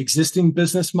replicate existing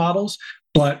business models.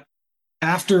 But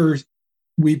after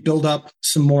we build up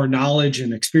some more knowledge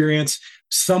and experience,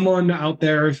 someone out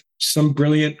there, some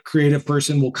brilliant creative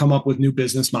person will come up with new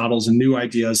business models and new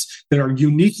ideas that are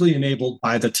uniquely enabled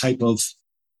by the type of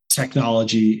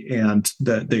technology and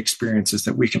the experiences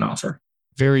that we can offer.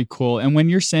 Very cool. And when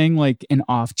you're saying like an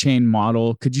off-chain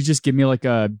model, could you just give me like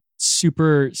a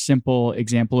super simple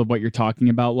example of what you're talking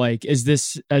about? Like, is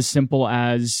this as simple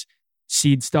as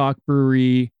Seed Stock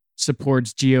Brewery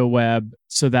supports GeoWeb,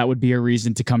 so that would be a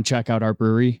reason to come check out our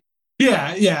brewery?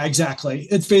 Yeah, exactly.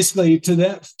 It's basically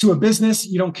to a business,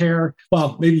 you don't care.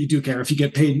 Well, maybe you do care if you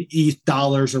get paid in ETH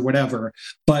dollars or whatever.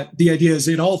 But the idea is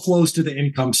it all flows to the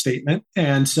income statement.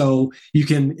 And so you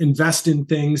can invest in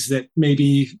things that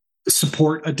maybe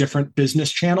support a different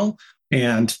business channel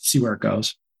and see where it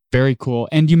goes. Very cool.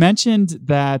 And you mentioned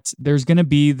that there's going to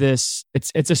be this,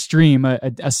 it's a stream,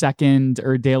 a second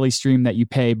or daily stream that you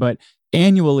pay, but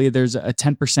annually there's a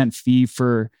 10% fee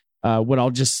for what I'll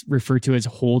just refer to as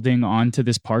holding on to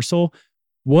this parcel.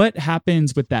 What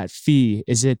happens with that fee?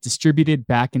 Is it distributed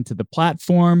back into the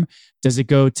platform? Does it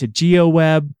go to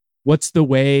GeoWeb? What's the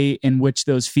way in which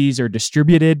those fees are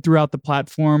distributed throughout the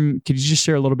platform? Could you just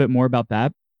share a little bit more about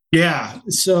that? Yeah.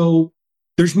 So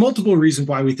there's multiple reasons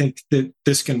why we think that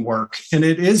this can work. And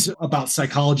it is about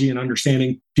psychology and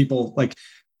understanding people. Like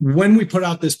when we put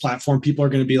out this platform, people are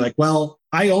going to be like, well,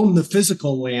 I own the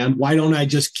physical land. Why don't I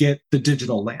just get the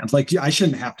digital land? Like I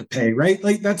shouldn't have to pay, right?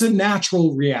 Like that's a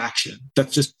natural reaction.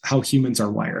 That's just how humans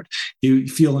are wired. You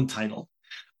feel entitled.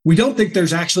 We don't think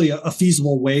there's actually a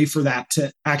feasible way for that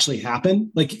to actually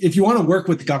happen. Like if you want to work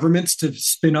with governments to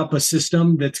spin up a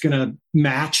system that's going to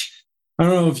match, I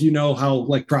don't know if you know how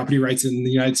like property rights in the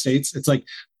United States, it's like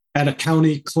at a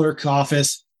county clerk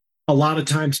office, a lot of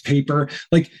times paper,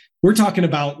 like we're talking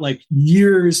about like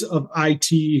years of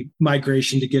IT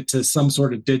migration to get to some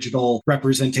sort of digital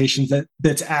representation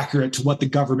that's accurate to what the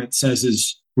government says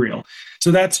is real.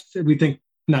 So that's, we think,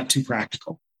 not too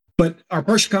practical. But our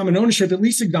partial common ownership at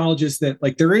least acknowledges that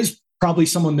like there is probably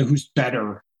someone who's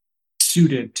better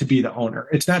suited to be the owner.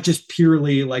 It's not just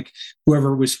purely like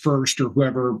whoever was first or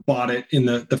whoever bought it in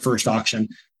the first auction.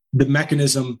 The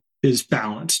mechanism is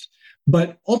balanced.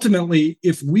 But ultimately,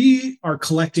 if we are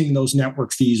collecting those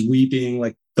network fees, we being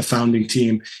like the founding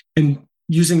team, and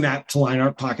using that to line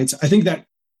our pockets, I think that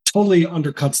totally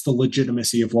undercuts the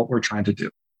legitimacy of what we're trying to do.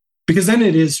 Because then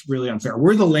it is really unfair.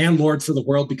 We're the landlord for the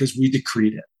world because we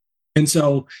decreed it. And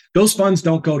so those funds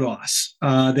don't go to us.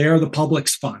 They are the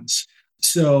public's funds.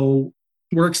 So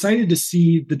we're excited to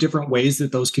see the different ways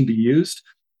that those can be used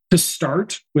to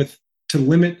start with, to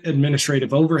limit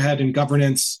administrative overhead and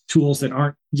governance tools that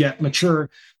aren't yet mature.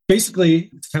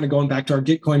 Basically, it's kind of going back to our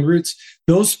GitCoin roots.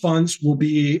 Those funds will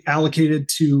be allocated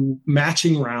to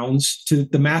matching rounds, to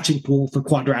the matching pool for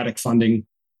quadratic funding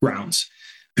rounds.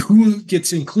 Who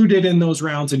gets included in those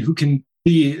rounds and who can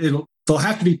be, they'll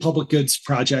have to be public goods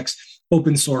projects,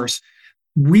 open source.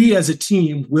 We as a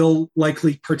team will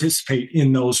likely participate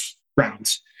in those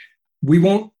rounds. We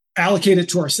won't allocate it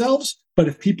to ourselves, but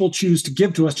if people choose to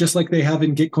give to us, just like they have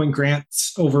in GitCoin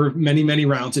grants over many, many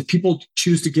rounds, if people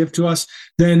choose to give to us,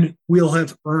 then we'll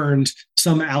have earned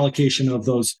some allocation of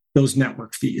those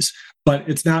network fees. But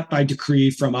it's not by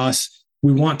decree from us.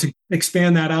 We want to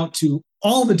expand that out to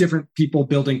all the different people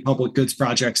building public goods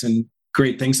projects and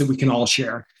great things that we can all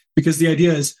share. Because the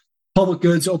idea is public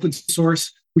goods, open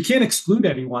source, we can't exclude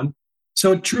anyone.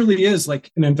 So it truly is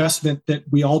like an investment that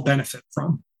we all benefit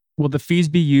from. Will the fees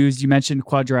be used? You mentioned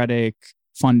quadratic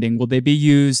funding. Will they be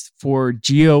used for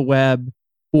GeoWeb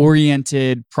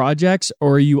oriented projects,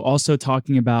 or are you also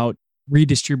talking about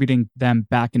redistributing them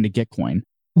back into GitCoin?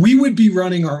 We would be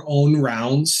running our own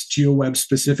rounds, GeoWeb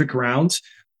specific rounds,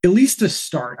 at least to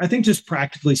start. I think just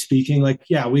practically speaking, like,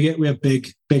 yeah, we have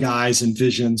big eyes and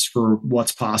visions for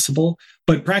what's possible,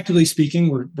 but practically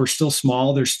speaking, we're still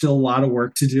small. There's still a lot of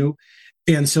work to do.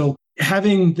 And so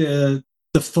having the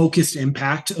focused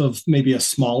impact of maybe a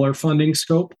smaller funding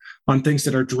scope on things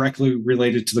that are directly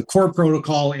related to the core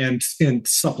protocol and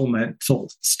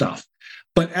supplemental stuff.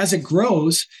 But as it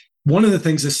grows, one of the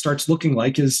things this starts looking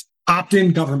like is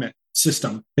opt-in government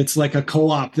system. It's like a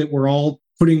co-op that we're all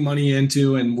putting money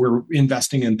into and we're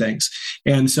investing in things.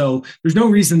 And so there's no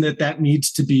reason that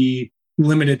needs to be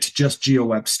limited to just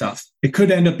GeoWeb stuff. It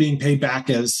could end up being paid back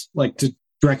as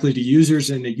directly to users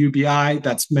in a UBI.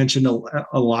 That's mentioned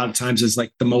a lot of times as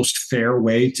like the most fair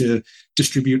way to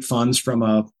distribute funds from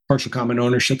a partial common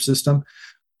ownership system.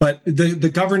 But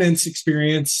the governance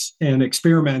experience and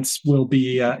experiments will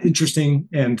be interesting,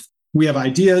 and we have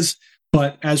ideas.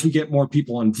 But as we get more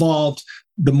people involved,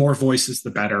 the more voices, the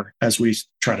better as we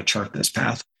try to chart this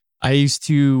path. I used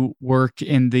to work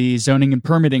in the zoning and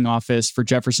permitting office for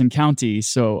Jefferson County,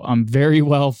 so I'm very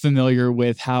well familiar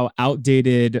with how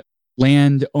outdated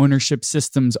land ownership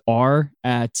systems are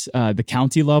at the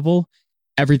county level.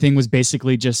 Everything was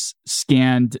basically just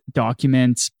scanned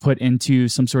documents put into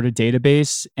some sort of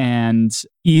database, and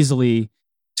easily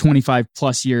 25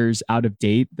 plus years out of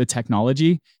date, the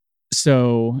technology.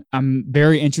 So I'm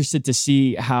very interested to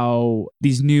see how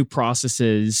these new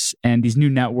processes and these new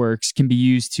networks can be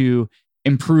used to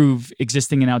improve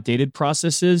existing and outdated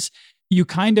processes. You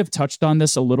kind of touched on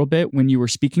this a little bit when you were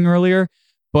speaking earlier,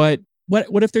 but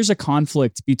what if there's a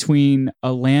conflict between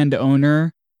a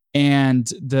landowner and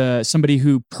somebody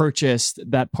who purchased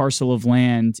that parcel of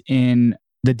land in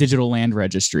the digital land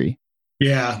registry?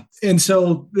 Yeah. And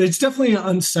so it's definitely an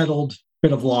unsettled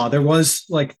bit of law.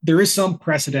 There is some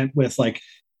precedent with like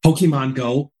Pokemon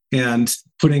Go and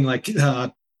putting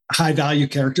high value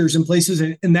characters in places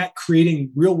and that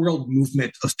creating real world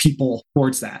movement of people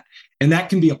towards that. And that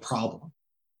can be a problem.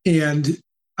 And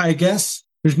I guess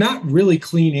there's not really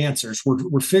clean answers.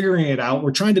 We're figuring it out.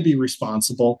 We're trying to be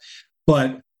responsible.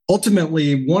 But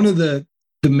ultimately, one of the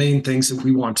main things that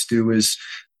we want to do is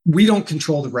we don't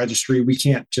control the registry. We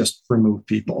can't just remove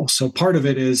people. So part of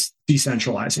it is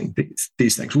decentralizing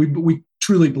these things. We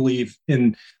truly believe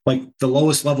in like the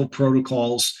lowest level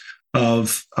protocols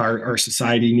of our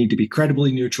society need to be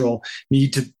credibly neutral,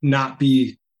 need to not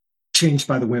be changed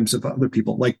by the whims of other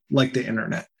people, like the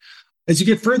internet. As you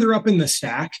get further up in the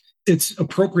stack, it's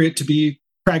appropriate to be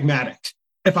pragmatic.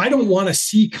 If I don't want to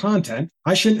see content,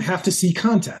 I shouldn't have to see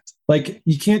content. Like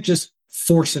you can't just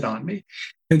force it on me.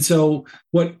 And so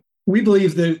what we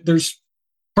believe that there's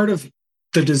part of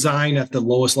the design at the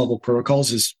lowest level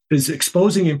protocols is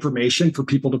exposing information for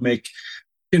people to make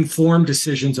informed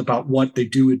decisions about what they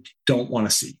do and don't want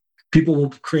to see. People will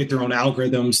create their own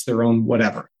algorithms, their own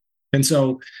whatever. And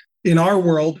so in our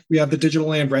world, we have the digital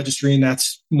land registry, and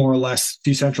that's more or less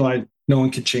decentralized. No one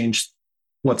can change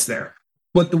what's there.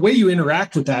 But the way you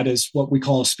interact with that is what we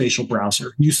call a spatial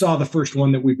browser. You saw the first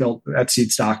one that we built at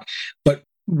Seedstock, but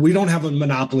we don't have a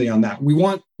monopoly on that. We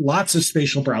want lots of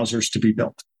spatial browsers to be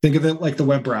built. Think of it like the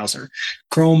web browser.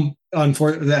 Chrome,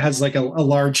 that has like a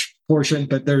large portion,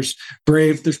 but there's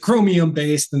Brave, there's Chromium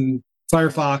based, and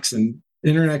Firefox and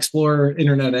Internet Explorer,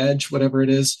 Internet Edge, whatever it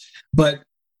is. But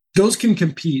those can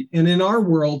compete. And in our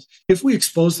world, if we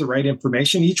expose the right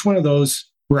information, each one of those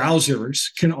browsers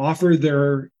can offer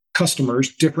their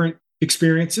customers different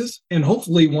experiences, and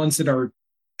hopefully ones that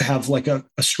have like a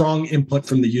strong input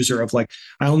from the user of like,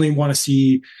 I only want to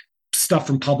see stuff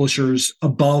from publishers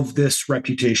above this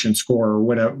reputation score or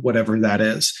whatever that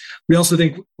is. We also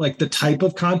think like the type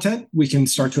of content, we can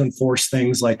start to enforce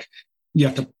things like you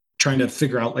have to trying to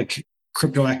figure out like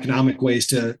crypto economic ways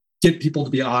to get people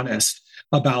to be honest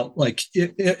about like,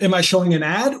 am I showing an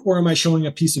ad or am I showing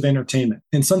a piece of entertainment?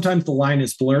 And sometimes the line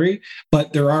is blurry,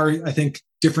 but there are, I think,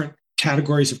 different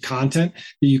categories of content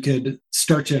that you could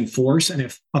start to enforce. And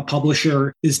if a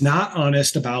publisher is not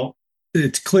honest about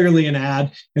it's clearly an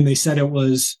ad and they said it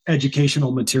was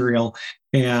educational material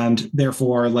and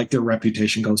therefore like their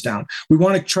reputation goes down. We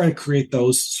want to try to create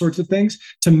those sorts of things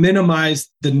to minimize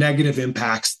the negative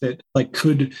impacts that like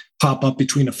could pop up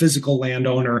between a physical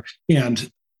landowner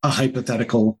and a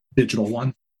hypothetical digital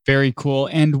one. Very cool.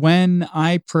 And when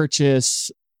I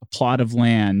purchase a plot of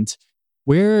land,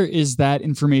 where is that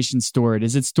information stored?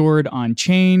 Is it stored on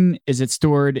chain? Is it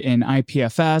stored in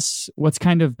IPFS? What's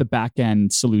kind of the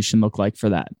back-end solution look like for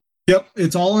that? Yep,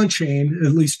 it's all on chain,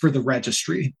 at least for the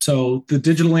registry. So the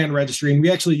digital land registry, and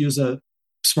we actually use a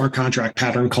smart contract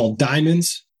pattern called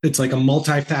Diamonds. It's like a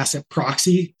multi-facet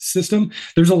proxy system.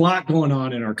 There's a lot going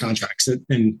on in our contracts,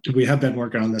 and we have been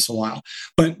working on this a while.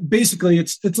 But basically,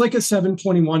 it's like a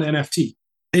 721 NFT.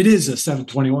 It is a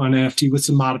 721 NFT with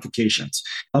some modifications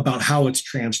about how it's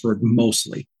transferred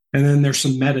mostly. And then there's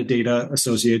some metadata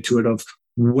associated to it of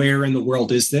where in the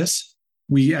world is this.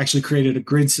 We actually created a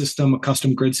grid system, a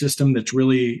custom grid system that's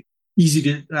really easy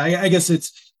to, I guess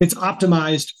it's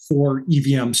optimized for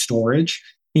EVM storage.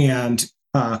 And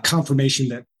confirmation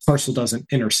that parcel doesn't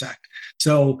intersect.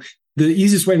 So the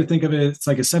easiest way to think of it, it's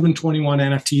like a 721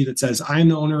 NFT that says, I'm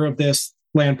the owner of this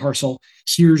land parcel.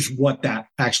 Here's what that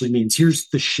actually means. Here's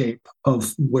the shape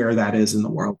of where that is in the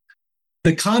world.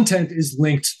 The content is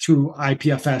linked through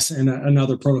IPFS and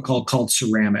another protocol called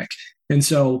Ceramic. And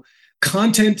so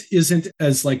content isn't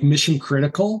as like mission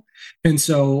critical. And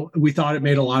so we thought it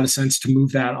made a lot of sense to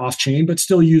move that off chain, but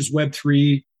still use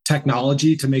Web3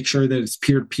 technology to make sure that it's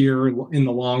peer-to-peer in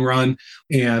the long run.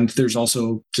 And there's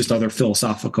also just other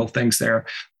philosophical things there.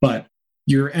 But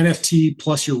your NFT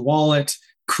plus your wallet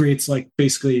creates like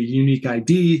basically a unique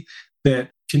ID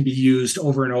that can be used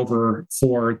over and over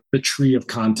for the tree of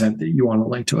content that you want to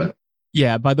link to it.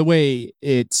 Yeah, by the way,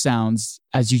 it sounds,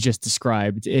 as you just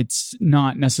described, it's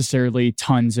not necessarily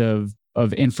tons of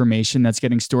information that's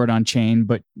getting stored on chain,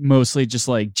 but mostly just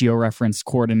like georeferenced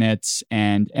coordinates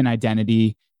and an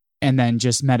identity, and then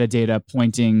just metadata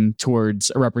pointing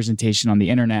towards a representation on the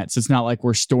internet. So it's not like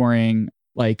we're storing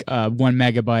like a 1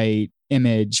 megabyte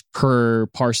image per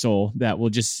parcel that will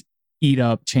just eat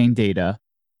up chain data.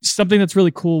 Something that's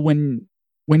really cool when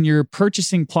you're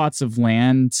purchasing plots of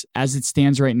land as it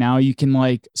stands right now, you can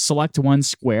like select one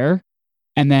square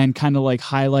and then kind of like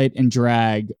highlight and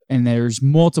drag, and there's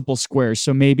multiple squares.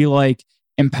 So maybe like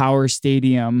Empower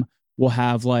Stadium will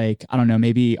have like, I don't know,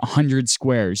 maybe 100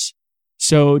 squares.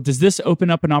 So does this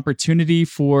open up an opportunity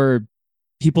for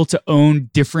people to own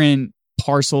different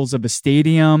parcels of a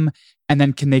stadium? And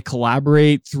then can they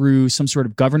collaborate through some sort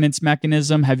of governance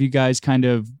mechanism? Have you guys kind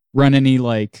of run any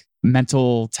like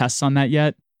mental tests on that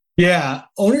yet? Yeah,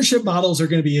 ownership models are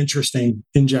going to be interesting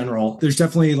in general. There's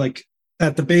definitely like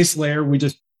at the base layer,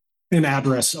 an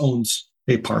address owns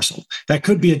a parcel. That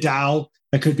could be a DAO,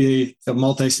 that could be a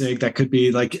multi-sig, that could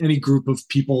be like any group of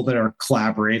people that are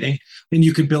collaborating. And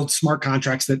you could build smart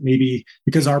contracts that maybe,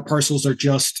 because our parcels are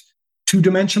just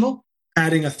two-dimensional,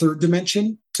 adding a third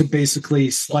dimension to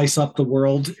basically slice up the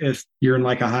world if you're in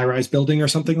like a high-rise building or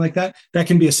something like that. That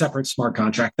can be a separate smart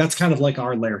contract. That's kind of like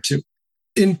our layer 2.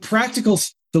 In practical,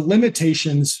 the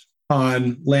limitations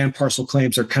on land parcel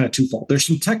claims are kind of twofold. There's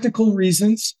some technical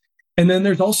reasons, and then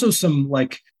there's also some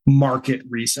like market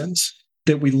reasons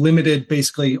that we limited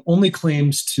basically only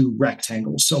claims to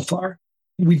rectangles so far.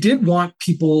 We did want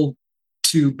people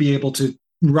to be able to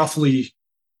roughly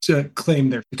to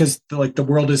claim there, because like the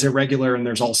world is irregular and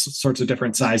there's all sorts of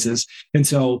different sizes. And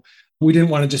so we didn't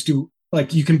want to just do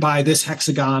like, you can buy this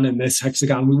hexagon and this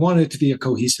hexagon. We wanted it to be a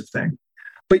cohesive thing.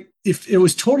 But if it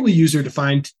was totally user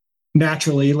defined,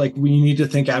 naturally, like we need to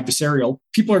think adversarial,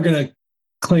 people are going to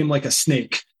claim like a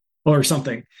snake or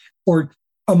something, or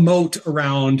a moat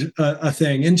around a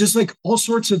thing, and just like all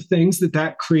sorts of things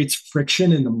that creates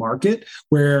friction in the market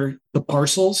where the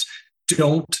parcels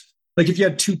don't, like if you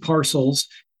had two parcels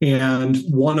and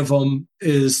one of them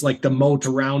is like the moat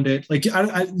around it, like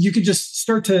you could just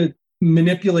start to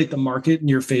manipulate the market in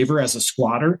your favor as a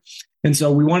squatter. And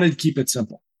so we wanted to keep it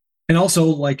simple. And also,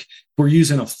 like, we're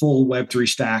using a full Web3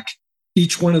 stack.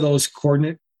 Each one of those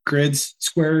coordinate grids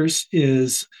squares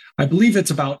is, I believe it's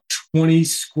about 20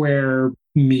 square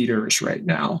meters right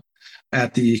now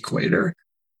at the equator.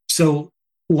 So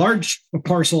large, a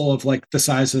parcel of like the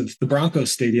size of the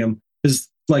Broncos Stadium is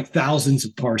like thousands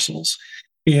of parcels.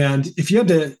 And if you had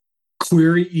to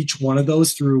query each one of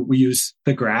those through, we use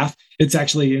the graph, it's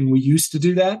actually, and we used to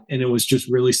do that, and it was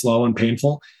just really slow and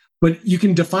painful. But you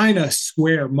can define a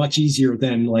square much easier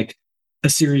than like a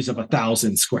series of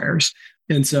 1,000 squares.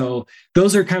 And so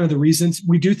those are kind of the reasons.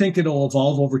 We do think it'll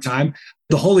evolve over time.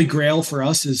 The holy grail for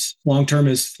us is long-term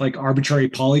is like arbitrary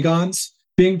polygons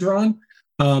being drawn.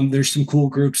 There's some cool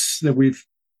groups that we've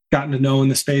gotten to know in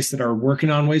the space that are working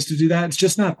on ways to do that. It's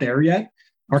just not there yet.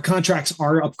 Our contracts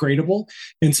are upgradable.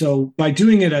 And so by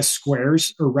doing it as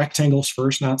squares or rectangles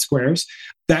first, not squares,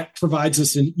 that provides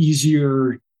us an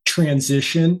easier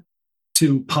transition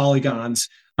to polygons,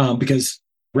 because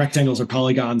rectangles are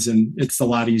polygons and it's a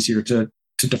lot easier to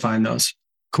define those.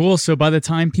 Cool. So by the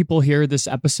time people hear this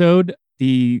episode,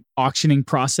 the auctioning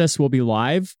process will be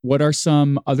live. What are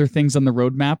some other things on the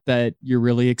roadmap that you're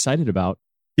really excited about?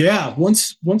 Yeah,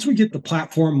 once we get the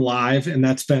platform live, and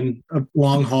that's been a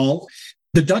long haul,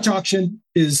 the Dutch auction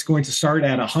is going to start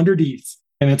at 100 ETH,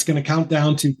 and it's going to count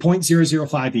down to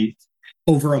 0.005 ETH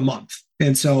over a month.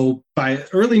 And so by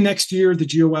early next year, the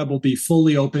GeoWeb will be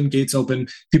fully open, gates open.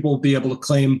 People will be able to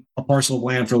claim a parcel of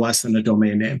land for less than a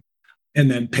domain name, and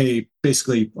then pay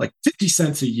basically like 50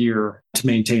 cents a year to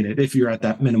maintain it if you're at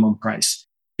that minimum price.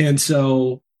 And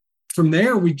so from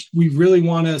there, we really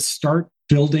want to start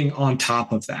building on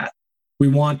top of that. We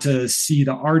want to see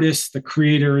the artists, the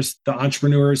creators, the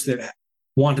entrepreneurs that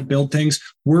want to build things.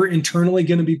 We're internally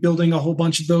going to be building a whole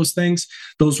bunch of those things.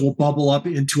 Those will bubble up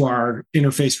into our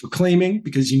interface for claiming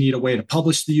because you need a way to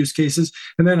publish the use cases.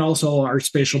 And then also our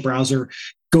spatial browser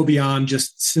go beyond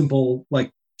just simple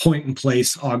like point and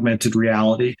place augmented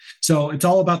reality. So it's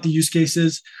all about the use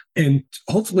cases. And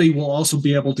hopefully we'll also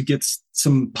be able to get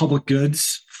some public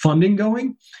goods funding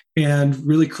going and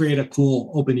really create a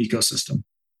cool open ecosystem.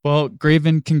 Well,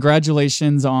 Graven,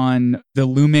 congratulations on the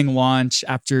looming launch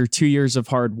after 2 years of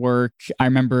hard work. I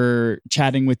remember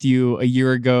chatting with you a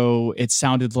year ago. It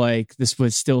sounded like this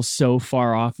was still so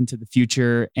far off into the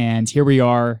future. And here we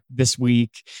are this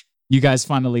week. You guys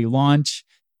finally launch.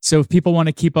 So if people want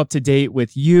to keep up to date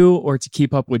with you or to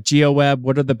keep up with GeoWeb,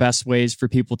 what are the best ways for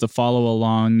people to follow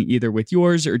along either with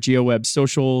yours or GeoWeb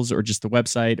socials or just the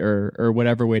website or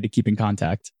whatever way to keep in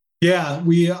contact? Yeah,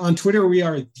 we on Twitter, we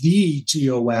are the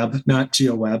GeoWeb, not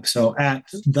GeoWeb. So at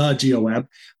the GeoWeb.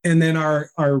 And then our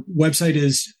website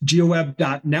is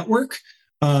geoweb.network.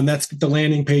 That's the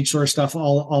landing page sort of stuff,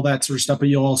 all that sort of stuff. But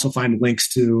you'll also find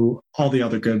links to all the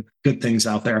other good things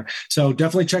out there. So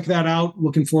definitely check that out.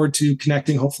 Looking forward to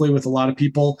connecting, hopefully, with a lot of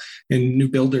people and new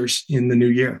builders in the new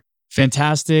year.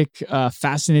 Fantastic,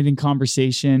 fascinating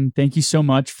conversation. Thank you so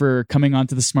much for coming on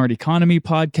to the Smart Economy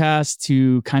podcast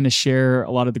to kind of share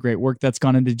a lot of the great work that's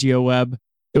gone into GeoWeb.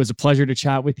 It was a pleasure to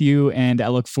chat with you, and I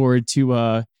look forward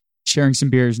to sharing some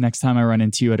beers next time I run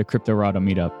into you at a Crypto Rado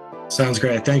meetup. Sounds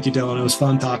great. Thank you, Dylan. It was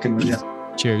fun talking with you.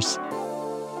 Cheers.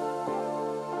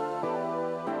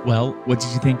 Well, what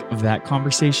did you think of that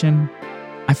conversation?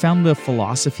 I found the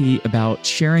philosophy about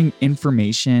sharing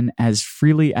information as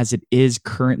freely as it is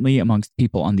currently amongst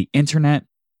people on the internet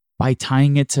by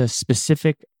tying it to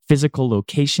specific physical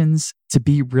locations to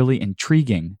be really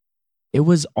intriguing. It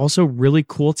was also really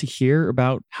cool to hear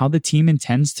about how the team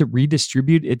intends to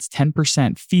redistribute its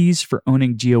 10% fees for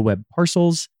owning GeoWeb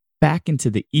parcels back into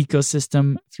the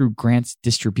ecosystem through grants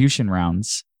distribution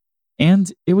rounds.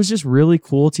 And it was just really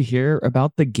cool to hear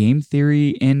about the game theory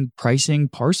in pricing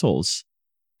parcels.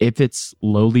 If it's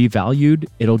lowly valued,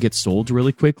 it'll get sold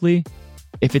really quickly.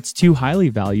 If it's too highly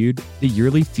valued, the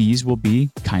yearly fees will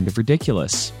be kind of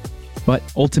ridiculous. But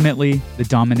ultimately, the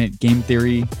dominant game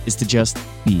theory is to just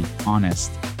be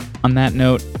honest. On that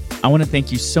note, I want to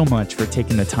thank you so much for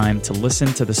taking the time to listen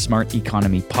to the Smart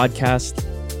Economy podcast.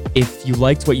 If you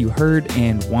liked what you heard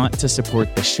and want to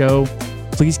support the show,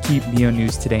 please keep Neo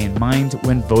News Today in mind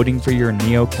when voting for your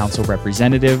Neo Council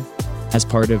representative as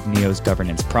part of Neo's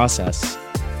governance process.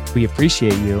 We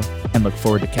appreciate you and look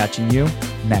forward to catching you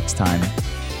next time.